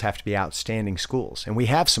schools have to be outstanding schools, and we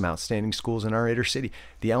have some outstanding schools in our inner city.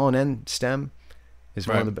 The L&N STEM is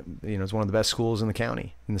one of the best schools in the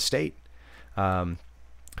county, in the state.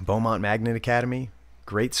 Beaumont Magnet Academy,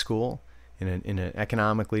 great school in an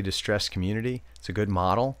economically distressed community. It's a good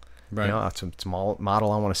model. Right. It's a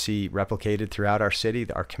model I want to see replicated throughout our city.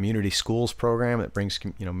 Our community schools program that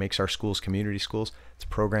makes our schools community schools. It's a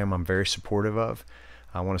program I'm very supportive of.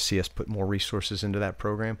 I want to see us put more resources into that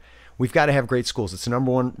program. We've got to have great schools. It's the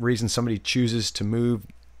number one reason somebody chooses to move,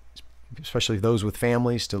 especially those with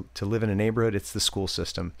families, to live in a neighborhood. It's the school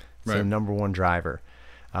system. It's the number one driver.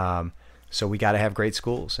 So we got to have great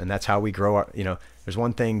schools, and that's how we grow there's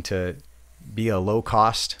one thing to be a low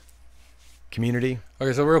cost community.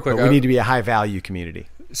 Okay, so real quick, but we need to be a high value community.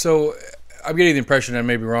 So I'm getting the impression, I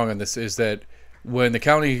may be wrong on this, is that when the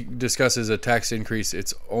county discusses a tax increase,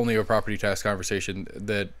 it's only a property tax conversation.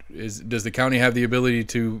 Does the county have the ability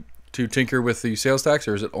to tinker with the sales tax,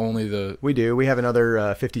 or is it only the? We do. We have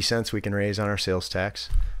another 50 cents we can raise on our sales tax.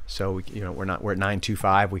 So we're at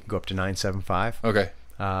 9.25. We can go up to 9.75. Okay.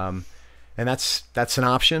 And that's an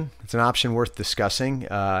option. It's an option worth discussing.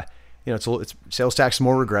 It's sales tax is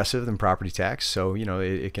more regressive than property tax, so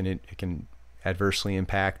it can adversely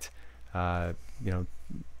impact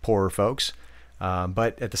poorer folks.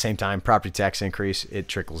 But at the same time, property tax increase, it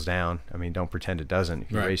trickles down. I mean, don't pretend it doesn't.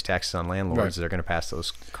 If you raise taxes on landlords, they're going to pass those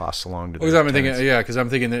costs along to the tenants. Because I'm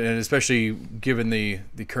thinking that, and especially given the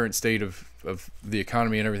current state of the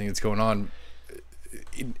economy and everything that's going on,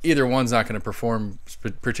 either one's not going to perform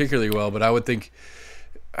particularly well. But I would think,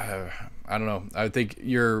 I don't know. I would think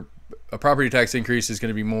a property tax increase is going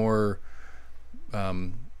to be more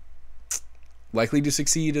likely to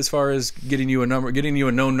succeed as far as getting you a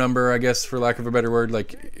known number, I guess, for lack of a better word.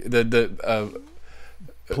 Like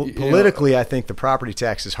politically, I think the property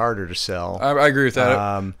tax is harder to sell. I agree with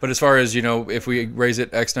that. But as far as if we raise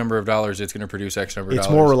it X number of dollars, it's going to produce X number of dollars.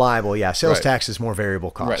 It's more reliable. Yeah, sales tax is more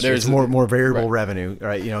variable cost. Right. There's more variable revenue.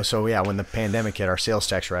 Right. So when the pandemic hit, our sales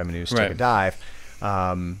tax revenues took a dive.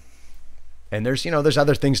 And there's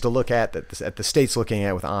other things to look at that the state's looking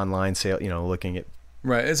at with online sale. Looking at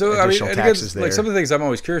and so taxes there. Like some of the things I'm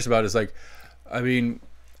always curious about is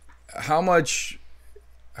how much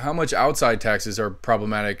outside taxes are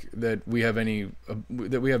problematic that we have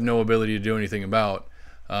no ability to do anything about.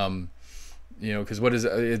 Because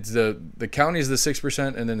it's the county's the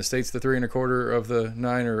 6% and then the state's the 3.25% of the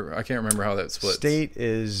 9, or I can't remember how that splits. State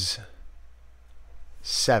is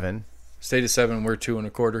 7. State is 7. We're 2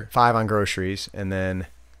 1/4. 5 on groceries, and then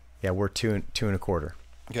we're 2 1/4.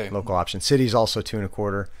 Okay. Local option. City's also 2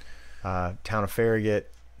 1/4. Town of Farragut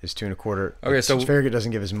is 2 1/4. Okay, so Farragut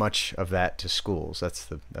doesn't give as much of that to schools. That's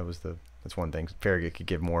one thing. Farragut could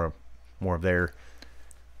give more of their.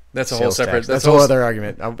 That's a whole separate. That's a whole other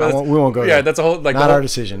argument. We won't go there. Yeah, that's a whole not our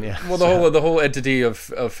decision. Yeah. Well, the whole entity of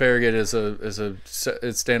Farragut is a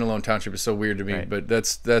standalone township is so weird to me, right. But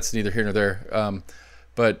that's neither here nor there.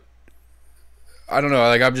 But I don't know.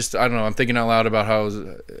 Like I don't know. I'm thinking out loud about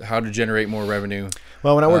how to generate more revenue.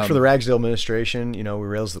 Well, when I worked for the Ragsdale administration, we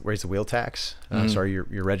raised the wheel tax. Sorry,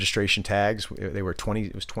 your registration tags. They were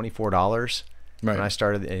It was $24. Right. When I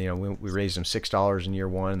started, and we raised them $6 in year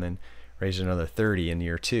 1, and then raised another $30 in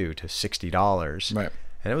year 2 to $60. Right.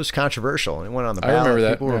 And it was controversial, and it went on the ballot. I remember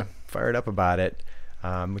that. People were fired up about it,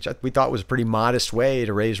 which we thought was a pretty modest way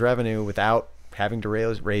to raise revenue without having to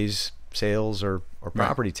raise sales or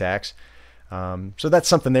property tax. So that's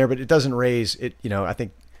something there, but it doesn't raise it. I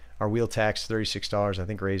think our wheel tax, $36, I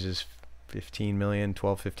think raises $15 million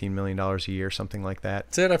a year, something like that.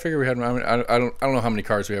 That's it. I figure we had. I mean, I don't know how many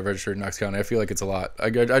cars we have registered in Knox County. I feel like it's a lot. I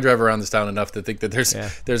drive around this town enough to think that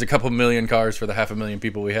there's a couple million cars for the 500,000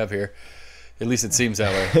 people we have here. At least it seems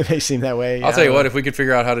that way. It may seem that way. I'll tell you what. If we could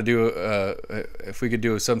figure out how to do, if we could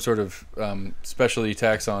do some sort of specialty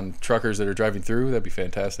tax on truckers that are driving through, that'd be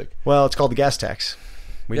fantastic. Well, it's called the gas tax.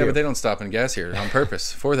 But they don't stop in gas here on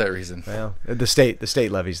purpose for that reason. Well, the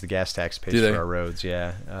state levies the gas tax, pays for our roads.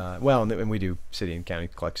 Yeah. And we do. City and county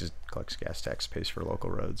collects gas tax, pays for local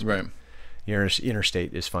roads. Right.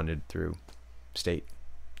 Interstate is funded through state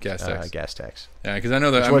gas tax. Yeah, because I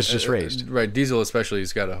know that which was just raised. Right. Diesel especially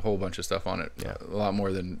has got a whole bunch of stuff on it. Yeah. A lot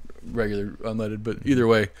more than regular unleaded. But either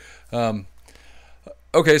way.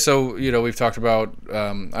 Okay, so we've talked about.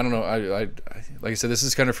 I don't know. I like I said, this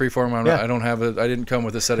is kind of free form. I didn't come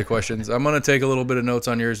with a set of questions. I'm going to take a little bit of notes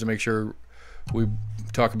on yours to make sure we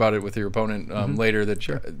talk about it with your opponent later.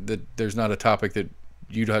 That there's not a topic that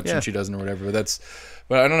you touch and she doesn't or whatever.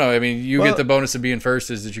 But I don't know. I mean, you get the bonus of being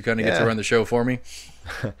first is that you kind of get to run the show for me.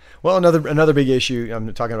 Well, another big issue.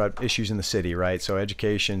 I'm talking about issues in the city, right? So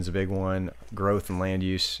education's a big one. Growth and land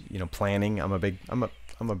use. Planning. I'm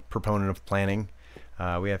a proponent of planning.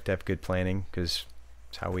 We have to have good planning because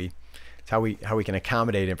it's how we can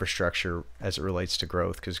accommodate infrastructure as it relates to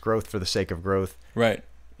growth. Because growth for the sake of growth, right?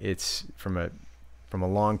 It's from a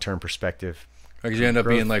long-term perspective. Because you end up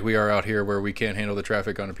being like we are out here, where we can't handle the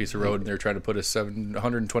traffic on a piece of road, and they're trying to put a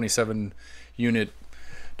 127 unit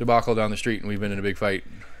debacle down the street, and we've been in a big fight.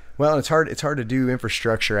 Well, it's hard to do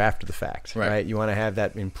infrastructure after the fact, right? You want to have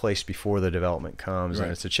that in place before the development comes, right.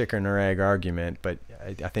 And it's a chicken or egg argument. But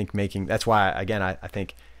I think that's why, again, I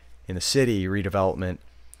think in the city redevelopment,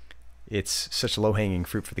 it's such low-hanging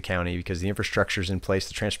fruit for the county because the infrastructure is in place,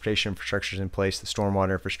 the transportation infrastructure is in place, the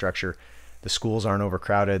stormwater infrastructure, the schools aren't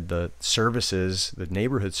overcrowded, the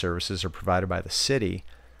neighborhood services are provided by the city.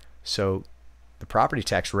 So the property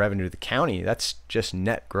tax revenue to the county, that's just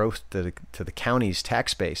net growth to the county's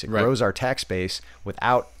tax base. It grows our tax base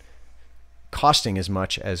without costing as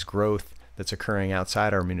much as growth that's occurring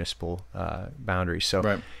outside our municipal boundaries.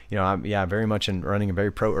 So, I'm very much in running a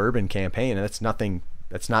very pro-urban campaign, and that's not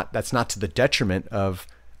to the detriment of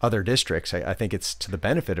other districts. I think it's to the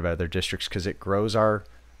benefit of other districts because it grows our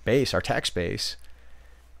tax base,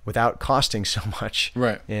 without costing so much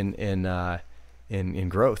in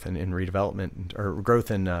growth and in redevelopment or growth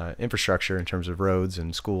in infrastructure in terms of roads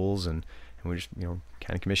and schools. And we just,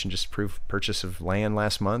 County Commission just approved purchase of land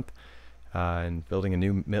last month and building a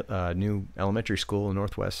new elementary school in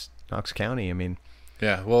Northwest Knox County. I mean,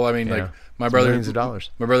 yeah. Well, I mean, like my brother, millions of dollars.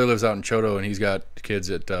 My brother lives out in Choteau, and he's got kids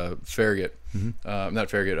at Farragut, not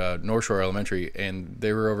Farragut, North Shore Elementary, and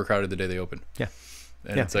they were overcrowded the day they opened. Yeah.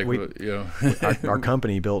 And it's like, our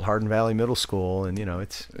company built Hardin Valley Middle School, and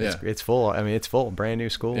it's full. I mean, it's full, brand new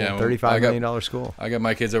school, $35 million school. I got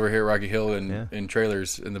my kids over here at Rocky Hill in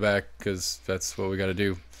trailers in the back because that's what we got to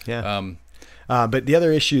do. Yeah. But the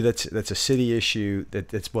other issue that's a city issue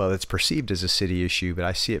that's perceived as a city issue, but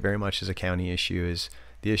I see it very much as a county issue, is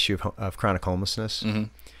the issue of chronic homelessness.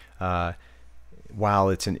 While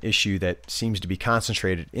it's an issue that seems to be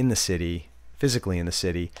concentrated in the city, physically in the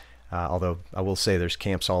city. Although I will say there's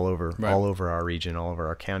camps all over our region, all over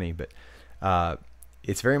our county, but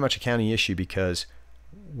it's very much a county issue because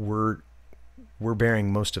we're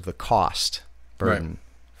bearing most of the cost burden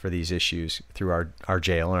for these issues through our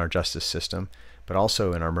jail and our justice system, but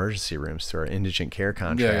also in our emergency rooms through our indigent care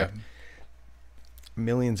contract.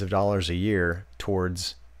 Millions of dollars a year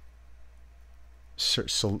towards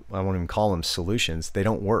I won't even call them solutions. They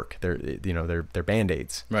don't work. They're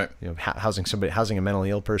Band-Aids. Right. Housing a mentally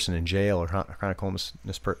ill person in jail, or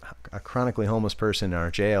a chronically homeless person in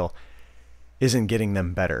our jail isn't getting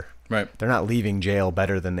them better. Right. They're not leaving jail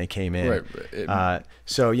better than they came in. Right.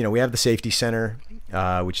 So we have the safety center,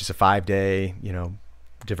 which is a 5-day,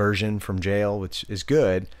 diversion from jail, which is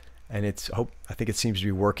good. And I think it seems to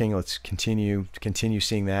be working. Let's continue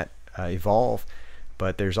seeing that evolve.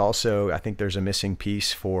 But there's also, I think there's a missing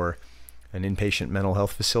piece for an inpatient mental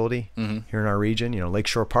health facility here in our region.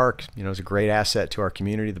 Lakeshore Park, is a great asset to our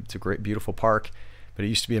community. It's a great, beautiful park, but it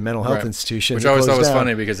used to be a mental health institution. Which I always thought was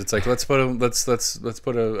funny, because it's like, let's put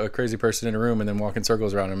a crazy person in a room and then walk in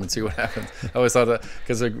circles around him and see what happens. I always thought that,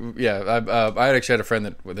 because I actually had a friend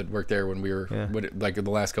that worked there when we were like in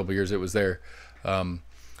the last couple of years it was there.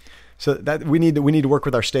 So that we need to work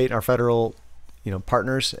with our state and our federal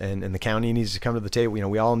partners, and the county needs to come to the table.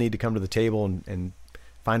 We all need to come to the table and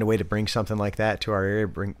find a way to bring something like that to our area,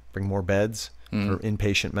 bring more beds for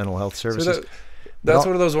inpatient mental health services. So that's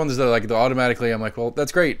one of those ones that like automatically I'm like, well,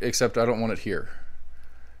 that's great, except I don't want it here.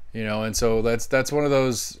 And so that's one of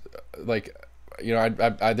those, like,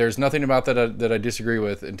 I there's nothing about that I disagree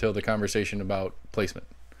with until the conversation about placement.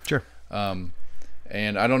 Sure.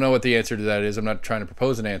 And I don't know what the answer to that is. I'm not trying to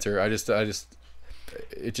propose an answer.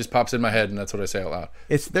 It just pops in my head, and that's what I say out loud.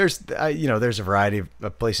 There's a variety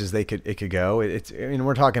of places it could go.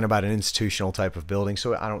 We're talking about an institutional type of building,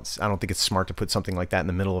 so I don't think it's smart to put something like that in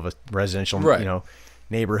the middle of a residential,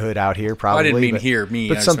 neighborhood out here. Probably. I didn't mean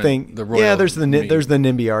but something. The royal there's the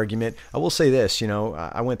NIMBY argument. I will say this.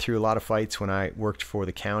 I went through a lot of fights when I worked for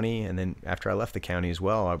the county, and then after I left the county as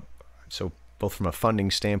well. So both from a funding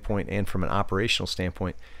standpoint and from an operational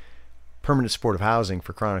standpoint, permanent supportive housing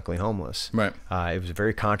for chronically homeless. Right. It was a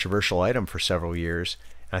very controversial item for several years.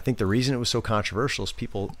 And I think the reason it was so controversial is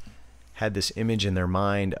people had this image in their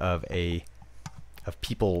mind of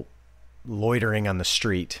people loitering on the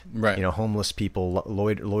street. Right. Homeless people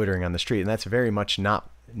loitering on the street. And that's very much not,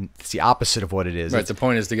 it's the opposite of what it is. Right. The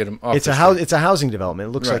point is to get them off it's a housing development.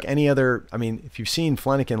 It looks like any other, if you've seen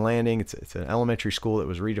Flanagan Landing, it's an elementary school that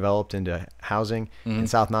was redeveloped into housing in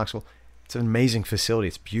South Knoxville. It's an amazing facility.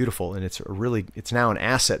 It's beautiful, and it's now an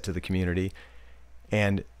asset to the community.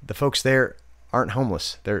 And the folks there aren't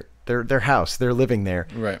homeless. They're housed. They're living there.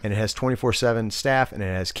 Right. And it has 24/7 staff, and it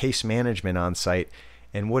has case management on site.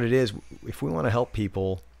 And what it is, if we want to help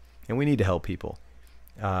people, and we need to help people,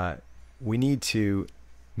 we need to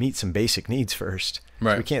meet some basic needs first.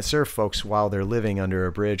 Right. We can't serve folks while they're living under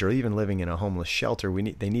a bridge or even living in a homeless shelter.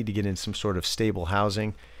 They need to get in some sort of stable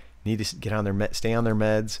housing. Need to stay on their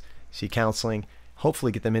meds. See counseling,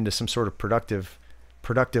 hopefully get them into some sort of productive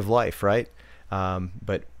life, right?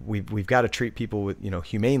 But we've got to treat people with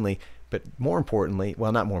humanely. But more importantly,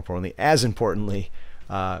 well, not more importantly, as importantly,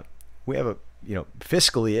 we have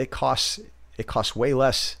fiscally it costs way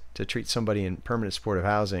less to treat somebody in permanent supportive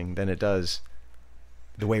housing than it does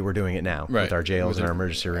the way we're doing it now with our jails and our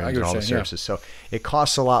emergency rooms and all the services. So it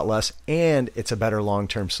costs a lot less, and it's a better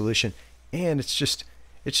long-term solution, and it's just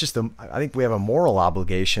I think we have a moral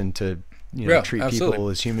obligation to treat people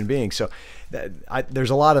as human beings. So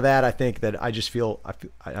there's a lot of that. I think that I just feel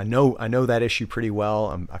I know that issue pretty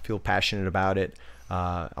well. I feel passionate about it.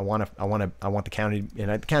 I want the county,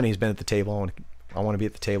 and the county has been at the table. I want to be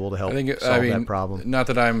at the table to help solve that problem. Not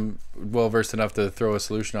that I'm well versed enough to throw a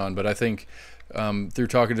solution on, but I think through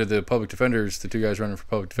talking to the public defenders, the two guys running for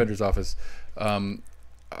public defender's office,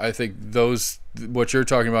 I think what you're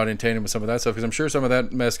talking about in tandem with some of that stuff, because I'm sure some of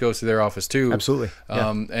that mess goes to their office too. Absolutely.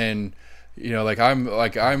 And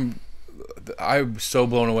I'm so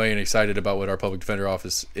blown away and excited about what our public defender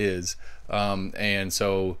office is. And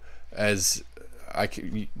so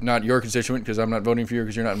not your constituent, because I'm not voting for you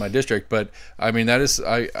because you're not in my district, but that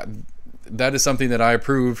is something that I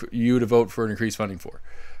approve you to vote for increased funding for.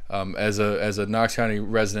 As a Knox County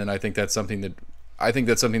resident, I think that's something that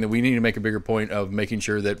we need to make a bigger point of, making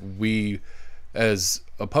sure that we as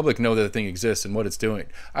a public know that the thing exists and what it's doing.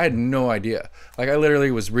 I had no idea. Like, I literally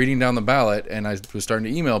was reading down the ballot and I was starting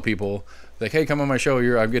to email people like, hey, come on my show.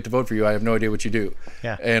 I get to vote for you. I have no idea what you do.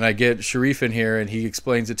 Yeah. And I get Sharif in here and he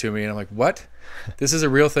explains it to me and I'm like, what? This is a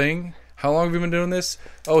real thing? How long have you been doing this?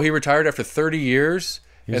 Oh, he retired after 30 years.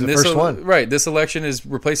 He was the first one. Right. This election is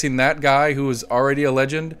replacing that guy who was already a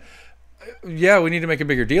legend. Yeah, we need to make a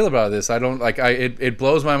bigger deal about this. It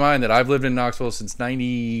blows my mind that I've lived in Knoxville since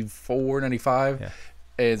 94, 95. Yeah.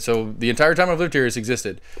 And so the entire time I've lived here, it's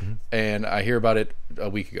existed. Mm-hmm. And I hear about it a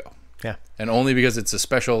week ago. Yeah. And only because it's a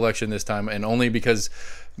special election this time, and only because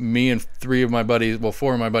me and four of my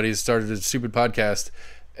buddies started a stupid podcast,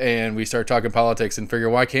 and we start talking politics and figure,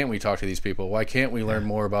 why can't we talk to these people? Why can't we learn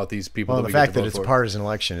more about these people? Well, the fact that it's a partisan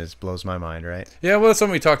election blows my mind, right? Yeah, well, that's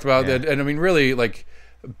something we talked about. Yeah. And I mean, really, like,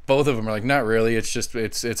 both of them are like, not really. It's just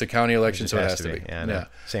it's a county election, so it has to be. Yeah.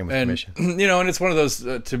 Same with commission. You know, and it's one of those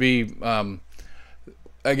to be.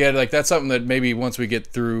 Again, like, that's something that maybe once we get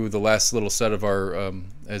through the last little set of our,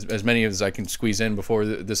 as many as I can squeeze in before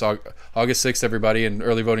this August 6th, everybody, and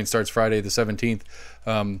early voting starts Friday the 17th.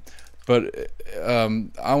 But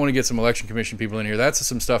I want to get some election commission people in here. That's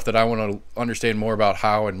some stuff that I want to understand more about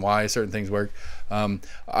how and why certain things work.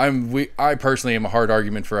 I personally am a hard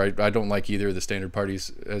argument for I don't like either of the standard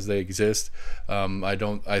parties as they exist.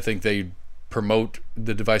 I think they promote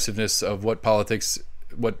the divisiveness of what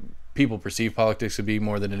people perceive politics to be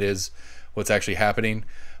more than it is what's actually happening.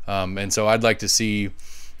 And so I'd like to see,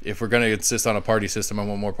 if we're going to insist on a party system, I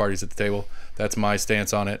want more parties at the table. That's my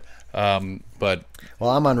stance on it. But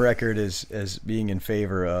I'm on record as being in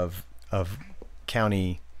favor of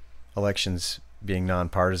county elections being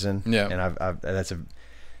nonpartisan. Yeah. And that's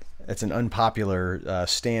an unpopular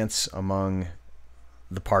stance among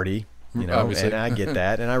the party, you know. Obviously. And I get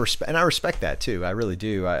that, and I respect that too. I really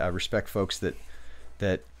do. I respect folks that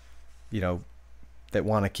you know, that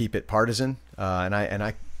want to keep it partisan, and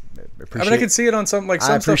I appreciate. I mean, I can see it on some, like,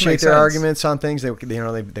 some I appreciate stuff their arguments on things. They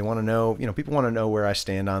want to know. You know, people want to know where I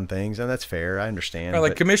stand on things, and that's fair. I understand.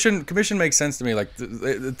 Like, commission makes sense to me, like,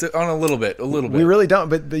 on a little bit. We really don't.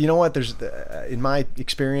 But you know what? There's in my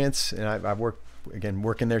experience, and I've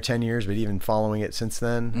working there 10 years, but even following it since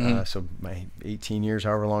then. So my 18 years,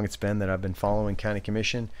 however long it's been that I've been following county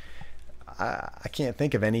commission, I can't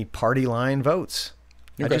think of any party line votes.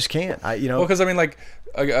 Okay. I just can't. Well, because I mean, like,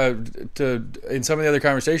 in some of the other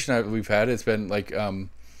conversation we've had, it's been like, like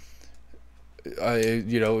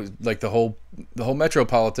the whole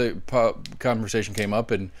conversation came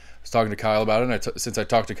up, and I was talking to Kyle about it. And since I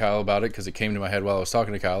talked to Kyle about it, because it came to my head while I was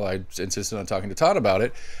talking to Kyle, I insisted on talking to Todd about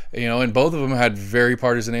it. You know, and both of them had very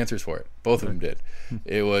partisan answers for it. Both of them did.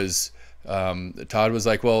 It was Todd was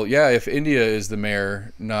like, well, yeah, if India is the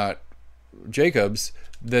mayor, not Jacobs,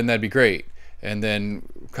 then that'd be great. And then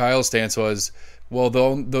Kyle's stance was, well,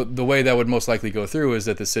 the way that would most likely go through is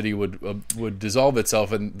that the city would dissolve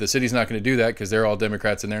itself, and the city's not going to do that because they're all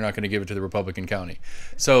Democrats and they're not going to give it to the Republican county.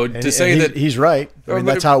 So that he's right, I mean,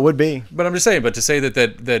 that's how it would be. But I'm just saying, but to say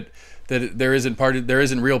that there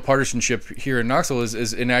isn't real partisanship here in Knoxville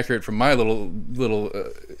is inaccurate from my little.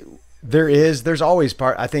 There's always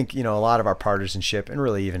I think, you know, a lot of our partisanship, and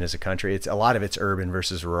really even as a country, a lot of it's urban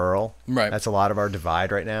versus rural. Right. That's a lot of our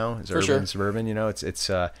divide right now. Is urban and suburban. You know,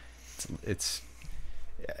 it's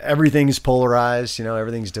everything's polarized. You know,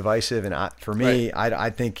 everything's divisive. And for me, I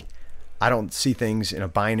think I don't see things in a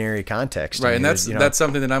binary context. Right, and that's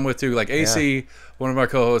something that I'm with too. Like AC, one of our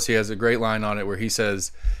co-hosts, he has a great line on it where he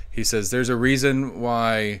says there's a reason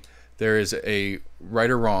why there is a right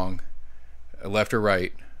or wrong, a left or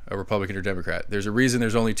right, a Republican or Democrat. There's a reason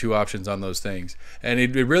there's only two options on those things. And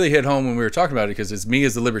it really hit home when we were talking about it, because it's me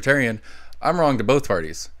as the libertarian, I'm wrong to both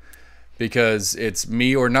parties because it's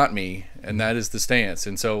me or not me, and that is the stance.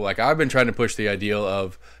 And so, like, I've been trying to push the ideal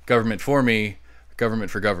of government for me,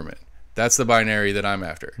 government for government. That's the binary that I'm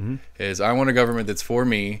after. Is I want a government that's for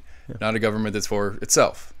me, not a government that's for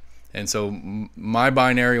itself. And so my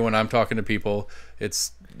binary when I'm talking to people,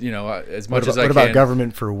 it's, you know, as much as I can. What about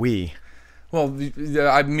government for we? Well,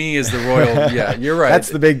 me is the royal. Yeah, you're right. That's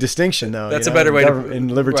the big distinction, though. That's a better way to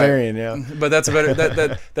in libertarian. Right. Yeah, but that's a better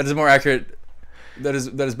that is a more accurate. That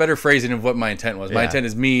is better phrasing of what my intent was. My intent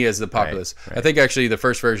is me as the populace. Right. I think actually the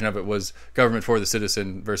first version of it was government for the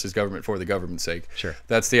citizen versus government for the government's sake. Sure,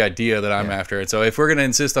 that's the idea that I'm after. And so if we're going to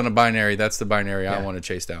insist on a binary, that's the binary I want to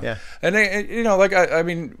chase down. Yeah, and you know, like I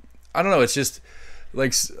mean, I don't know. It's just like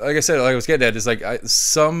I said, like I was getting at, is like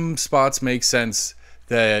some spots make sense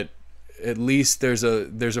that. At least there's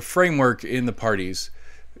a framework in the parties,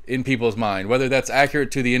 in people's mind. Whether that's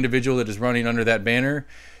accurate to the individual that is running under that banner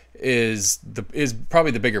is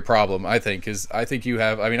probably the bigger problem. I think you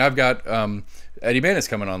have. I mean, I've got Eddie Manis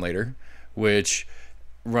coming on later, which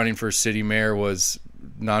running for city mayor was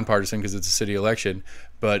nonpartisan because it's a city election.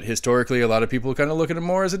 But historically, a lot of people kind of look at him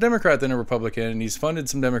more as a Democrat than a Republican, and he's funded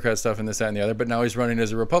some Democrat stuff and this, that, and the other, but now he's running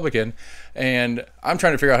as a Republican. And I'm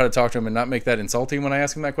trying to figure out how to talk to him and not make that insulting when I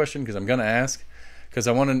ask him that question, because I'm going to ask, because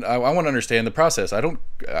I want to understand the process. I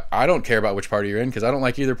don't care about which party you're in, because I don't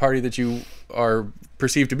like either party that you are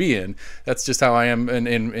perceived to be in. That's just how I am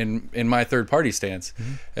in my third party stance.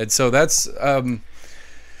 And so that's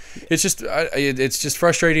it's just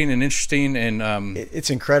frustrating and interesting, and it's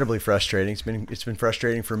incredibly frustrating. It's been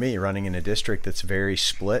frustrating for me running in a district that's very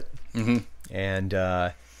split, and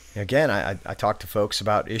again, I talk to folks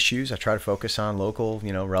about issues. I try to focus on local,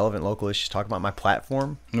 relevant local issues. Talk about my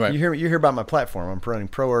platform. Right. You hear about my platform. I'm running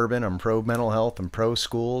pro-urban. I'm pro-mental health. I'm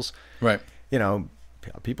pro-schools. Right.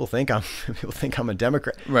 People think I'm a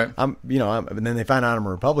Democrat. Right. And then they find out I'm a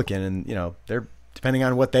Republican, and they're, depending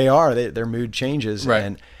on what they are, their mood changes. Right.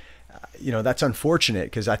 And that's unfortunate,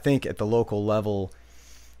 because I think at the local level,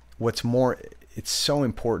 it's so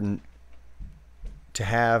important to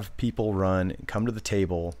have people run, come to the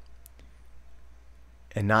table,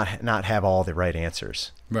 and not have all the right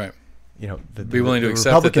answers. Right. Be willing to accept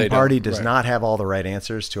the Republican Party does not have all the right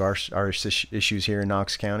answers to our issues here in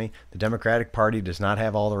Knox County. The Democratic Party does not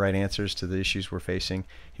have all the right answers to the issues we're facing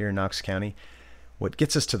here in Knox County. What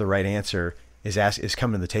gets us to the right answer is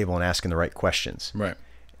coming to the table and asking the right questions. Right.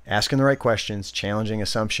 Asking the right questions, challenging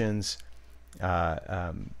assumptions,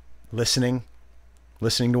 listening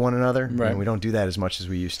to one another. Right. And we don't do that as much as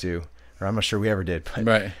we used to, or I'm not sure we ever did. But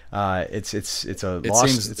right. It's a It lost.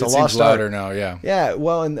 seems, It's a it lost seems louder art. now. Yeah. Yeah.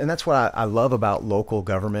 Well, and that's what I love about local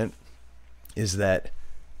government, is that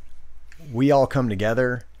we all come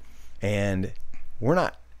together, and we're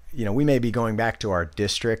not. We may be going back to our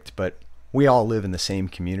district, but we all live in the same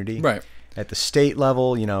community. Right. At the state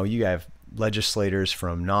level, you have legislators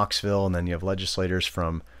from Knoxville, and then you have legislators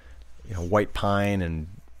from White Pine and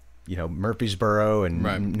Murfreesboro and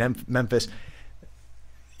right. Memphis.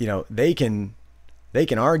 They can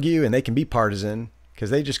argue, and they can be partisan,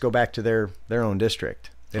 because they just go back to their own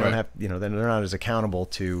district. They don't have, they're not as accountable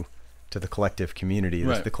to the collective community,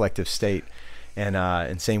 right. the collective state.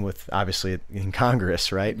 And same with, obviously, in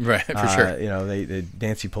Congress, right? Right, for sure. They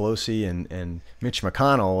Nancy Pelosi and Mitch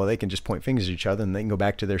McConnell, well, they can just point fingers at each other, and they can go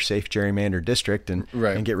back to their safe gerrymandered district and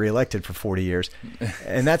get reelected for 40 years.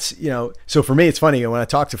 And that's, so for me, it's funny when I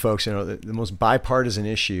talk to folks, the most bipartisan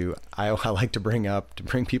issue I like to bring up, to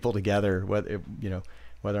bring people together,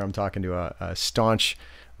 whether I'm talking to a staunch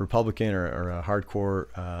Republican or a hardcore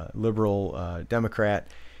liberal Democrat,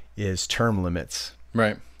 is term limits.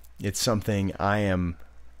 Right. It's something I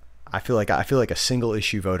feel like a single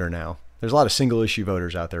issue voter now. There's a lot of single issue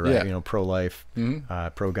voters out there, right? Yeah. Pro-life,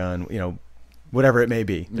 pro-gun, whatever it may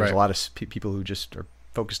be. There's right. a lot of people who just are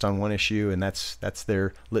focused on one issue, and that's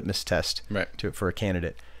their litmus test for a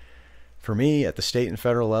candidate. For me, at the state and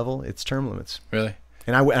federal level, it's term limits. Really?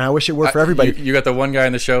 And I wish it were for everybody. You got the one guy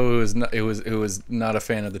in the show who was not a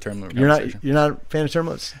fan of the term limit. You're not a fan of term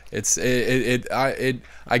limits?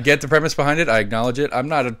 I get the premise behind it. I acknowledge it. I'm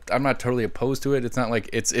not totally opposed to it. It's not like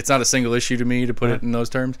it's not a single issue to me, to put it in those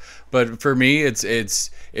terms. But for me, it's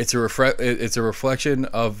a reflection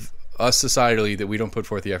of us societally that we don't put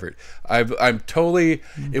forth the effort. I'm totally,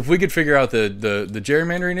 if we could figure out the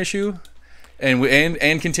gerrymandering issue.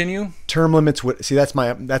 And continue term limits. That's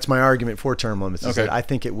my argument for term limits. Okay. I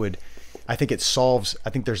think it solves.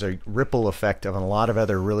 I think there's a ripple effect of a lot of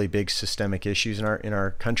other really big systemic issues in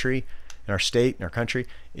our country, in our state, in our country.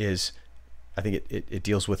 I think it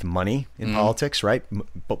deals with money in politics, right?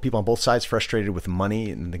 People on both sides frustrated with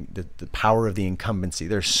money and the power of the incumbency.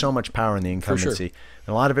 There's so much power in the incumbency, sure.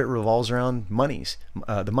 And a lot of it revolves around the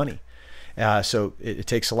money. So it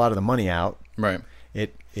takes a lot of the money out. Right.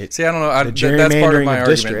 See, I don't know. That's part of my argument,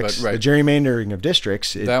 districts, but right. The gerrymandering of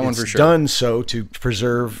districts, that one for sure. Done so to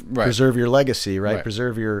preserve your legacy, right? Right.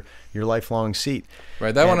 Preserve your lifelong seat.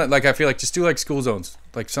 Right. That one, I feel like just do school zones,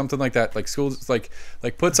 something like that, schools,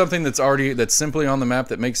 put something that's simply on the map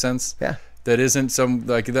that makes sense. Yeah. That isn't some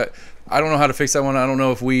that. I don't know how to fix that one. I don't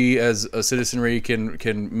know if we as a citizenry can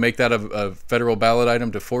make that a federal ballot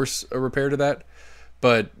item to force a repair to that.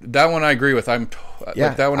 But that one I agree with. I'm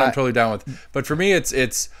totally down with. But for me,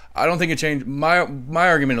 it's I don't think it changed. My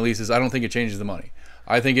argument at least is I don't think it changes the money.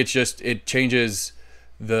 I think it changes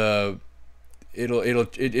the.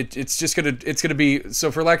 It's gonna be, so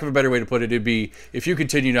for lack of a better way to put it, it'd be if you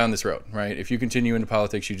continue down this road, right? If you continue into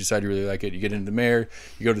politics, you decide you really like it, you get into the mayor,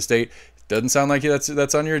 you go to state. Doesn't sound like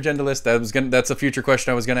that's on your agenda list. That's a future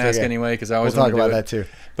question I was gonna ask anyway, because I always we'll talk about that too.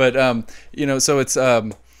 But so it's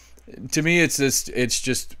to me, it's just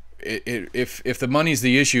if the money's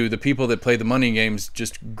the issue, the people that play the money games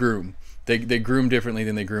just groom. They groom differently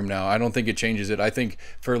than they groom now. I don't think it changes it. I think,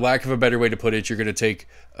 for lack of a better way to put it, you're going to take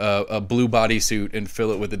a blue bodysuit and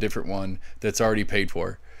fill it with a different one that's already paid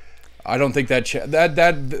for. I don't think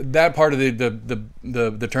that part of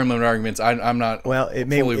the term limit arguments. I'm not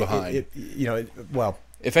fully behind.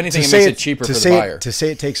 If anything, it makes it cheaper for the buyer. To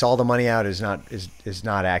say it takes all the money out is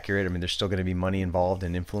not accurate. I mean, there's still going to be money involved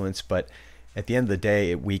and influence, but at the end of the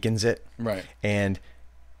day, it weakens it. Right. And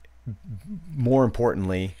more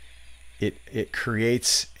importantly, it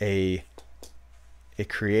creates a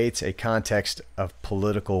context of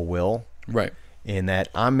political will. Right. in that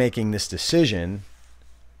I'm making this decision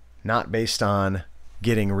not based on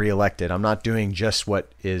getting reelected. I'm not doing just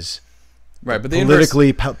what is right, but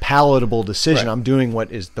politically palatable decision. Right. I'm doing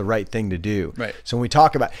what is the right thing to do. Right. So when we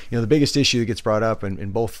talk about, the biggest issue that gets brought up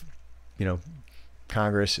in both,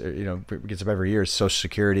 Congress, gets up every year is Social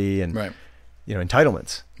Security and, right.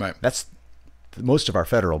 Entitlements. Right. That's most of our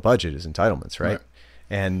federal budget is entitlements, right?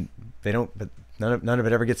 And but none of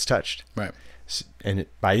it ever gets touched. Right. And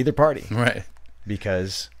by either party. Right.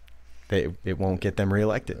 Because it won't get them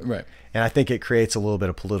reelected. Right. And I think it creates a little bit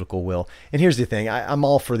of political will. And here's the thing. I'm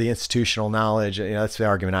all for the institutional knowledge. That's the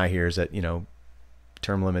argument I hear is that,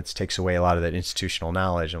 term limits takes away a lot of that institutional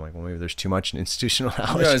knowledge. I'm like, well, maybe there's too much institutional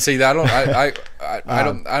knowledge. Yeah, see, I don't.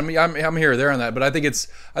 I mean, I'm here or there on that, but I think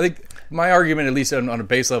my argument, at least on a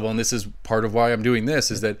base level, and this is part of why I'm doing this,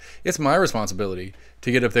 is that it's my responsibility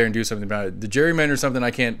to get up there and do something about it. The gerrymander is something I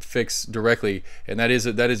can't fix directly, and that is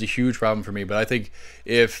a huge problem for me. But I think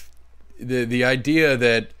if the idea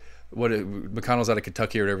that McConnell's out of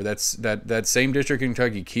Kentucky or whatever, that same district in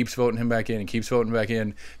Kentucky keeps voting him back in and keeps voting back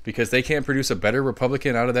in because they can't produce a better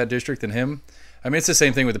Republican out of that district than him. I mean, it's the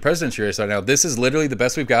same thing with the presidential race right now. This is literally the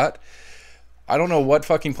best we've got. I don't know what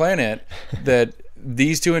fucking planet that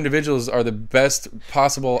these two individuals are the best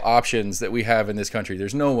possible options that we have in this country.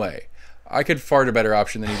 There's no way. I could fart a better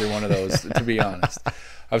option than either one of those, to be honest.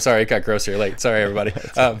 I'm sorry, it got gross here late. Sorry, everybody.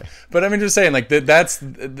 But I mean, just saying, like that's,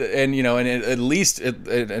 and at least,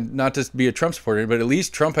 and not to be a Trump supporter, but at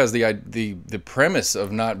least Trump has the premise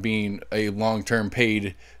of not being a long-term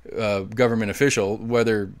paid government official.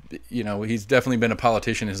 Whether he's definitely been a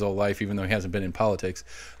politician his whole life, even though he hasn't been in politics.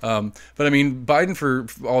 But I mean, Biden, for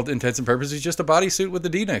all intents and purposes, is just a bodysuit with the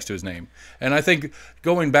D next to his name. And I think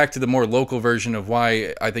going back to the more local version of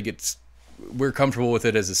why I think we're comfortable with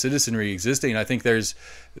it as a citizenry existing. I think it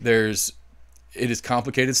is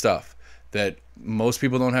complicated stuff that most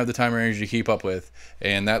people don't have the time or energy to keep up with,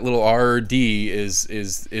 and that little R or D is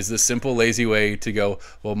the simple, lazy way to go,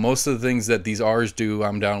 well, most of the things that these R's do,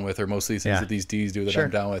 I'm down with, or most of these things that these D's do that I'm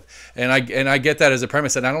down with, and I get that as a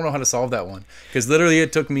premise, and I don't know how to solve that one, because literally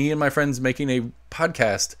it took me and my friends making a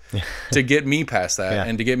podcast to get me past that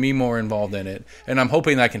and to get me more involved in it, and I'm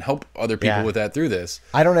hoping that I can help other people with that through this.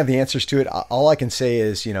 I don't have the answers to it. All I can say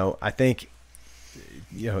is, I think,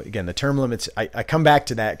 again, the term limits, I come back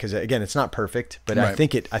to that because, again, it's not perfect, but I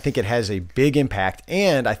think it has a big impact,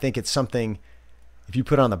 and I think it's something, if you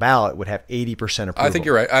put on the ballot, would have 80% approval. I think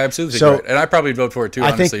you're right. I absolutely think you're right. And I probably vote for it too,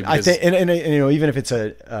 honestly. I think, and even if it's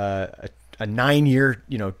a 9-year,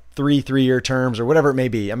 3-year terms or whatever it may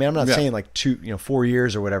be. I mean, I'm not saying like 4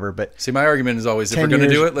 years or whatever, but see, my argument is always, if we're going to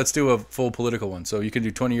do it, let's do a full political one. So you can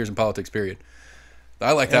do 20 years in politics, period.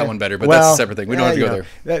 I like that one better, but that's a separate thing. We don't have to go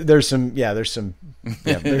there. There's some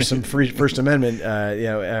First Amendment,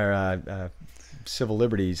 civil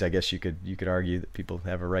liberties. I guess you could argue that people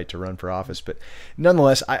have a right to run for office, but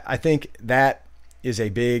nonetheless, I think that is a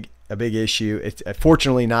big issue. It's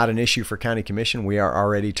fortunately not an issue for county commission. We are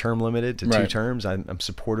already term limited to 2 terms. I'm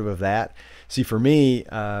supportive of that. See, for me,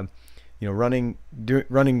 running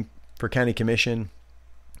for county commission,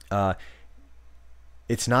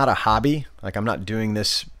 it's not a hobby. Like, I'm not doing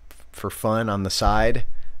this for fun on the side,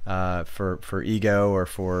 for ego or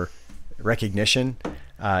for recognition.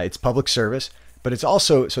 It's public service, but it's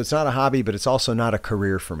also, so it's not a hobby, but it's also not a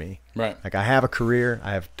career for me. Right. Like, I have a career.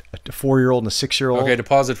 I have a 4-year-old and a 6-year-old. Okay, to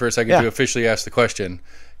pause it for a second to officially ask the question,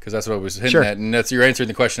 because that's what I was hinting at, and that's you're answering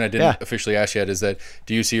the question I didn't officially ask yet, is that,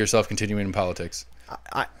 do you see yourself continuing in politics?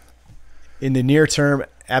 In the near term,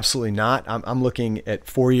 absolutely not. I'm looking at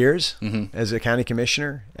 4 years as a county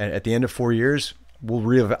commissioner, and at the end of 4 years,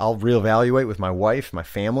 I'll reevaluate with my wife, my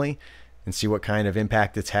family, and see what kind of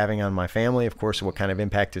impact it's having on my family. Of course, what kind of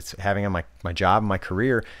impact it's having on my job and my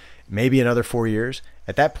career. Maybe another 4 years.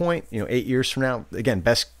 At that point, 8 years from now, again,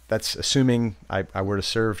 that's assuming I were to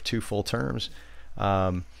serve 2 full terms.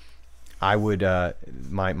 I would.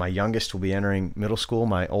 My youngest will be entering middle school.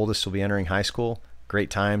 My oldest will be entering high school. Great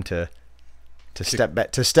time to step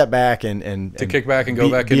back and to kick back and go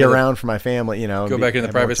back be around for my family, go back in the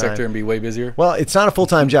private sector and be way busier. Well, it's not a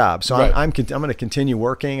full-time job, so I'm going to continue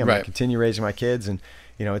working. I'm going to continue raising my kids, and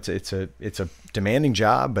it's a demanding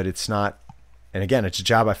job, but it's not. And again, it's a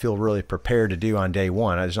job I feel really prepared to do on day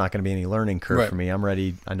one. There's not going to be any learning curve for me. I'm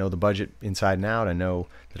ready. I know the budget inside and out. I know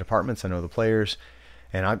the departments. I know the players,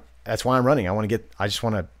 and that's why I'm running. I want to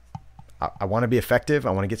be effective.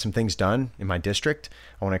 I want to get some things done in my district.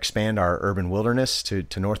 I want to expand our urban wilderness to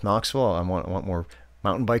North Knoxville. I want more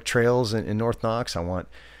mountain bike trails in North Knox. I want,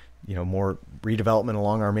 more redevelopment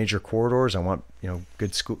along our major corridors. I want,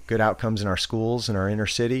 good outcomes in our schools in our inner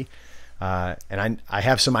city. And I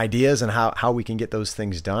have some ideas on how we can get those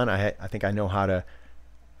things done. I think I know how to.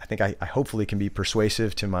 I think I hopefully can be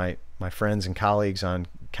persuasive to my friends and colleagues on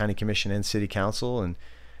county commission and city council, and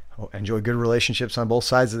enjoy good relationships on both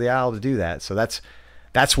sides of the aisle to do that. So that's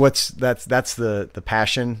the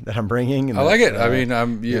passion that I'm bringing. And I like it. I mean, I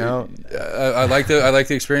like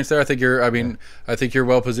the experience there. I think you're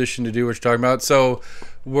well positioned to do what you're talking about. So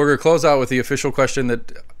we're gonna close out with the official question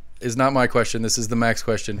that is not my question. This is the Max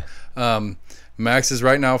question. Max is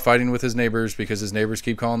right now fighting with his neighbors because his neighbors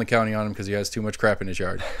keep calling the county on him because he has too much crap in his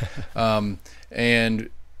yard. And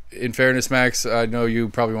in fairness, Max, I know you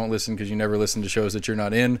probably won't listen because you never listen to shows that you're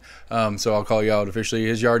not in. So I'll call you out officially.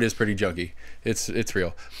 His yard is pretty junky. It's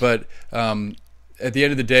real. But at the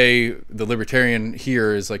end of the day, the libertarian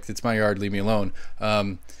here is like, it's my yard, leave me alone.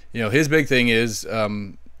 His big thing is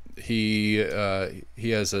he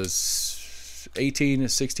has a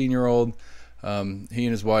 16-year-old. He and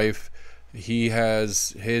his wife. He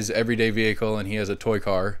has his everyday vehicle, and he has a toy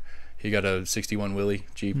car. He got a 61 Willie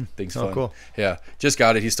Jeep. Thing's fun. Cool. Yeah, just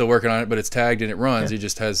got it. He's still working on it, but it's tagged and it runs. Yeah. He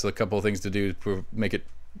just has a couple of things to do to make it,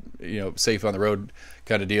 safe on the road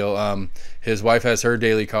kind of deal. His wife has her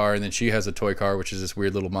daily car, and then she has a toy car, which is this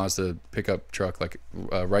weird little Mazda pickup truck, like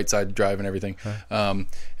right side drive and everything. And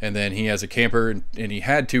then he has a camper, and he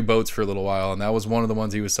had 2 boats for a little while, and that was one of the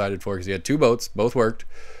ones he was cited for because he had 2 boats, both worked.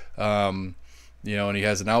 And he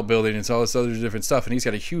has an outbuilding and all this other different stuff, and he's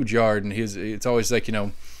got a huge yard, and it's always like,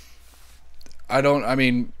 and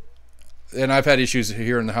I've had issues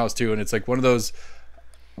here in the house too, and it's like one of those,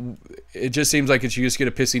 it just seems like you just get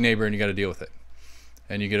a pissy neighbor and you got to deal with it.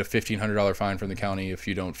 And you get a $1,500 fine from the county if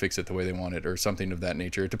you don't fix it the way they want it, or something of that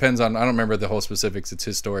nature. It depends on, I don't remember the whole specifics. It's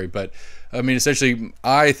his story, but I mean, essentially,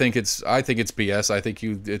 I think it's BS. I think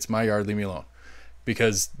it's my yard, leave me alone,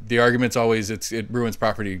 because the argument's always it ruins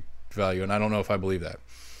property value, and I don't know if I believe that.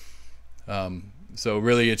 So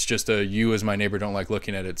really, it's just you as my neighbor don't like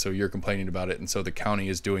looking at it, so you're complaining about it, and so the county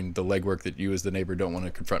is doing the legwork that you as the neighbor don't want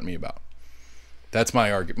to confront me about. That's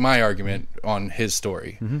my argument on his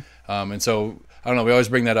story. And so I don't know. We always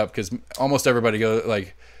bring that up because almost everybody goes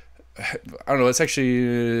like, I don't know. It's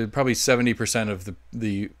actually probably 70% of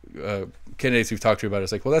the candidates we've talked to about it.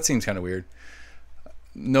 It's like, well, that seems kind of weird.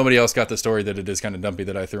 Nobody else got the story that it is kind of dumpy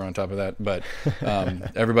that I threw on top of that, but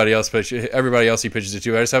everybody else he pitches it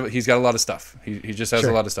to. He's got a lot of stuff. He just has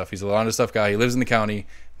a lot of stuff. He's a lot of stuff guy. He lives in the county,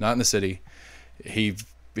 not in the city. He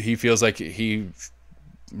feels like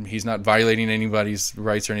he's not violating anybody's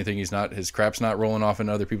rights or anything. His crap's not rolling off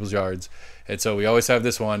into other people's yards. And so we always have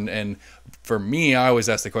this one. And for me, I always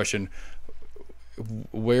ask the question,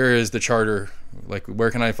 where is the charter? Like,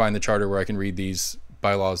 where can I find the charter where I can read these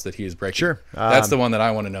bylaws that he is breaking? Sure. That's the one that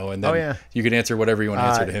I want to know. And then you can answer whatever you want to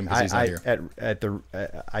answer to him because he's not here.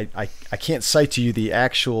 I can't cite to you the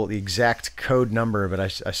exact code number, but I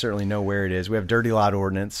certainly know where it is. We have dirty lot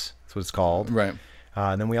ordinance. That's what it's called. Right.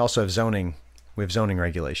 And then we also have zoning. We have zoning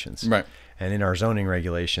regulations. Right. And in our zoning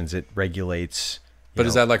regulations, it regulates. But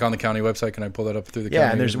is that like on the county website? Can I pull that up through the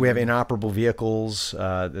county? Yeah, and we have inoperable vehicles.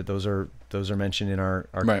 Those are mentioned in our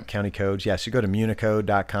county codes. Yes, you go to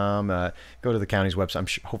municode.com, go to the county's website. I'm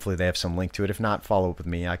sure, hopefully they have some link to it. If not, follow up with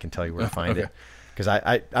me. I can tell you where to find it. Because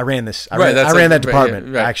I ran this. I ran that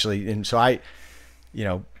department actually, and so I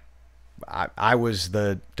was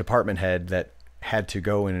the department head that had to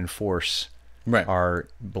go and enforce our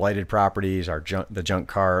blighted properties, the junk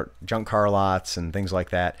car lots, and things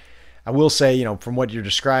like that. I will say, from what you're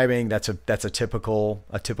describing, that's a typical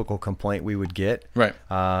complaint we would get. Right.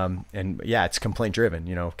 And yeah, it's complaint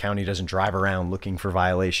driven. County doesn't drive around looking for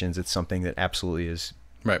violations. It's something that absolutely is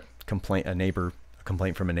a complaint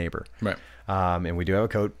from a neighbor. Right. And we do have a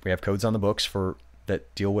code. We have codes on the books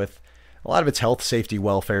that deal with a lot of it's health, safety,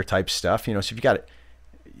 welfare type stuff. So if you got it,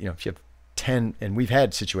 if you have 10, and we've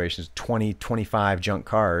had situations, 20, 25 junk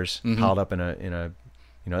cars piled up in a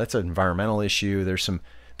that's an environmental issue.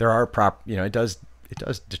 It does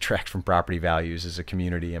detract from property values as a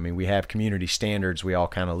community. I mean, we have community standards we all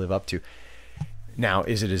kind of live up to. Now,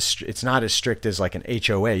 it's not as strict as like an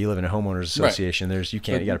HOA. You live in a homeowners association. You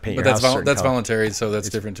got to paint your house. But that's voluntary, so that's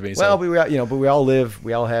different to me. Well, but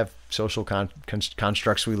we all have social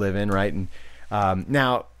constructs we live in, right? And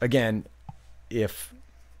now, again, if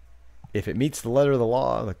it meets the letter of the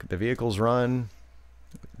law, the vehicles run,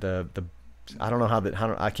 I don't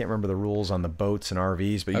know I can't remember the rules on the boats and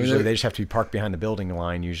RVs, but usually they just have to be parked behind the building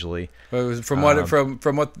line usually. From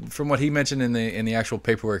what he mentioned in the actual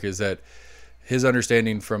paperwork is that his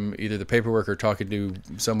understanding from either the paperwork or talking to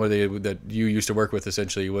somebody that you used to work with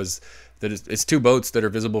essentially was that it's 2 boats that are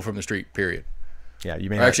visible from the street, period. Yeah, you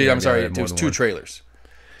may actually, I'm sorry, it was 2 trailers.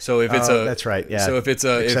 So if it's that's right. Yeah. So if it's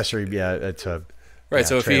a accessory, it's a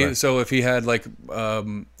right. Yeah, so if he had like I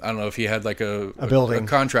don't know, if he had like a building, a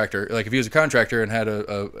contractor, like if he was a contractor and had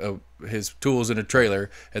his tools in a trailer,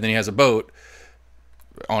 and then he has a boat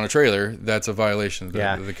on a trailer, that's a violation of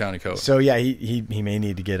the county code. So yeah, he may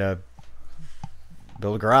need to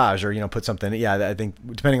build a garage or put something. Yeah, I think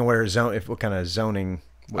depending on what kind of zoning.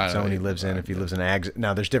 What zone he lives in. If he lives in ag,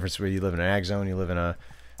 now there's difference where you live in an ag zone, you live in a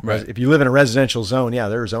if you live in a residential zone, yeah,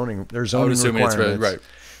 there's zoning requirements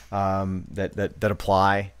that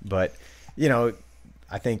apply. But I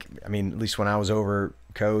think at least when I was over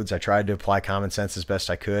codes, I tried to apply common sense as best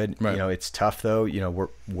I could. Right. It's tough though.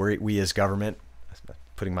 We as government,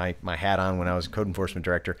 putting my hat on when I was code enforcement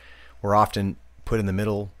director, we're often put in the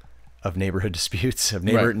middle of neighborhood disputes,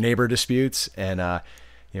 neighbor disputes, and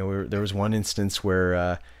there was one instance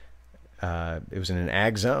where it was in an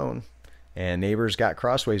ag zone, and neighbors got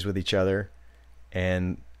crossways with each other,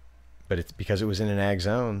 but it's because it was in an ag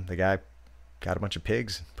zone. The guy got a bunch of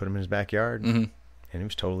pigs, put them in his backyard, and it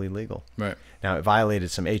was totally legal. Right. Now it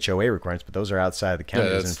violated some HOA requirements, but those are outside of the county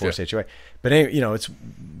doesn't enforce HOA. But anyway,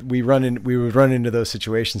 we would run into those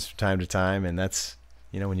situations from time to time, and that's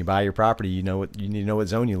when you buy your property, you need to know what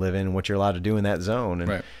zone you live in and what you're allowed to do in that zone, and.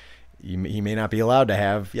 Right. He may not be allowed to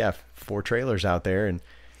have 4 trailers out there, and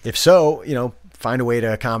if so, find a way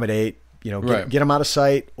to accommodate, get them out of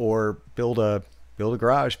sight, or build a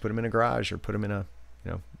garage, put them in a garage, or put them in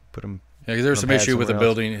put them. Yeah, because there's some issue with the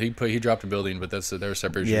building. He dropped a building, but they're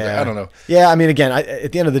separate issues. Yeah, I don't know. Yeah, again,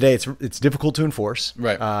 at the end of the day, it's difficult to enforce.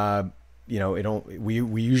 Right.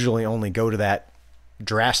 We usually only go to that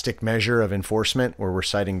drastic measure of enforcement where we're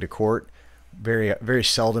citing to court. Very, very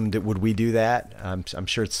seldom would we do that. I'm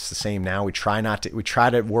sure it's the same now. We try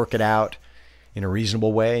to work it out in a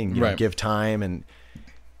reasonable way and give time, and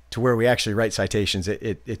to where we actually write citations.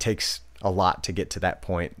 It takes a lot to get to that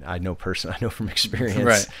point. I know from experience,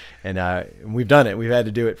 right? And we've done it. We've had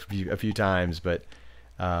to do it a few times, but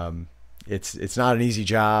it's not an easy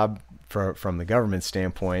job from the government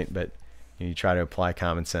standpoint. But you try to apply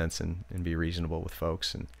common sense and be reasonable with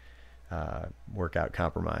folks and work out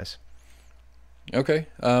compromise. Okay.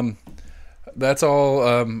 That's all.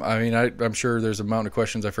 I'm sure there's a mountain of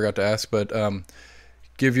questions I forgot to ask, but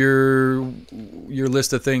give your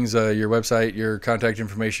list of things, your website, your contact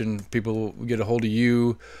information. People get a hold of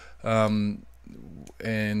you, and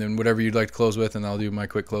then whatever you'd like to close with, and I'll do my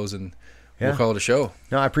quick close, and we'll call it a show.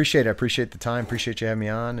 No, I appreciate it. I appreciate the time. Appreciate you having me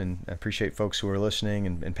on, and I appreciate folks who are listening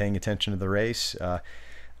and paying attention to the race.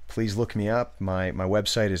 Please look me up. My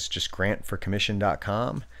website is just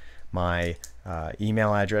grantforcommission.com. My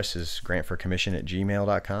email address is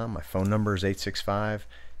grantforcommission@gmail.com. My phone number is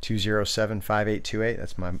 865-207-5828.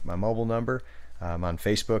 That's my mobile number. I'm on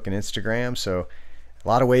Facebook and Instagram. So a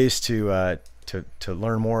lot of ways to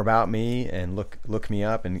learn more about me and look me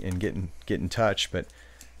up and get in touch. But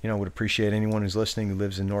would appreciate anyone who's listening who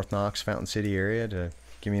lives in North Knox, Fountain City area to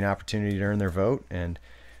give me an opportunity to earn their vote. And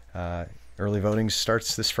early voting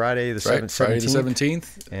starts this Friday, Friday the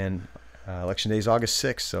 17th. And election day is August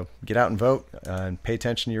 6th, so get out and vote and pay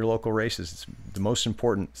attention to your local races. It's the most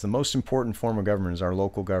important form of government is our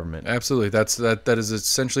local government. Absolutely. That is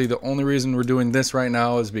essentially the only reason we're doing this right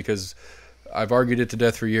now is because I've argued it to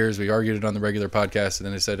death for years. We argued it on the regular podcast, and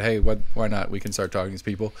then I said, hey, why not? We can start talking to these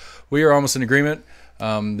people. We are almost in agreement.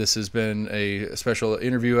 This has been a special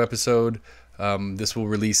interview episode. This will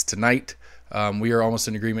release tonight. We are almost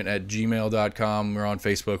in agreement at gmail.com. We're on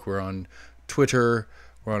Facebook. We're on Twitter.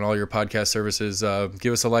 We're on all your podcast services.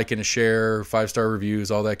 Give us a like and a share, 5-star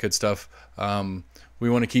reviews, all that good stuff.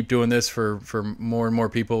 We want to keep doing this for more and more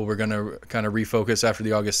people. We're going to kind of refocus after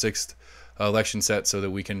the August 6th election set so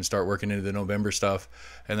that we can start working into the November stuff.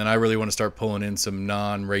 And then I really want to start pulling in some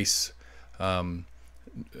non-race,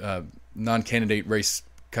 non-candidate race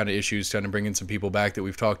kind of issues, kind of bringing some people back that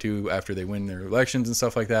we've talked to after they win their elections and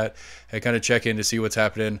stuff like that, and kind of check in to see what's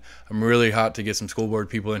happening. I'm really hot to get some school board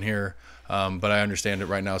people in here, but I understand that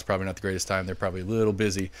right now is probably not the greatest time. They're probably a little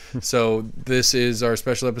busy. So this is our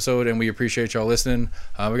special episode, and we appreciate y'all listening.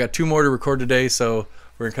 We got 2 more to record today, so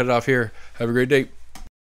we're going to cut it off here. Have a great day.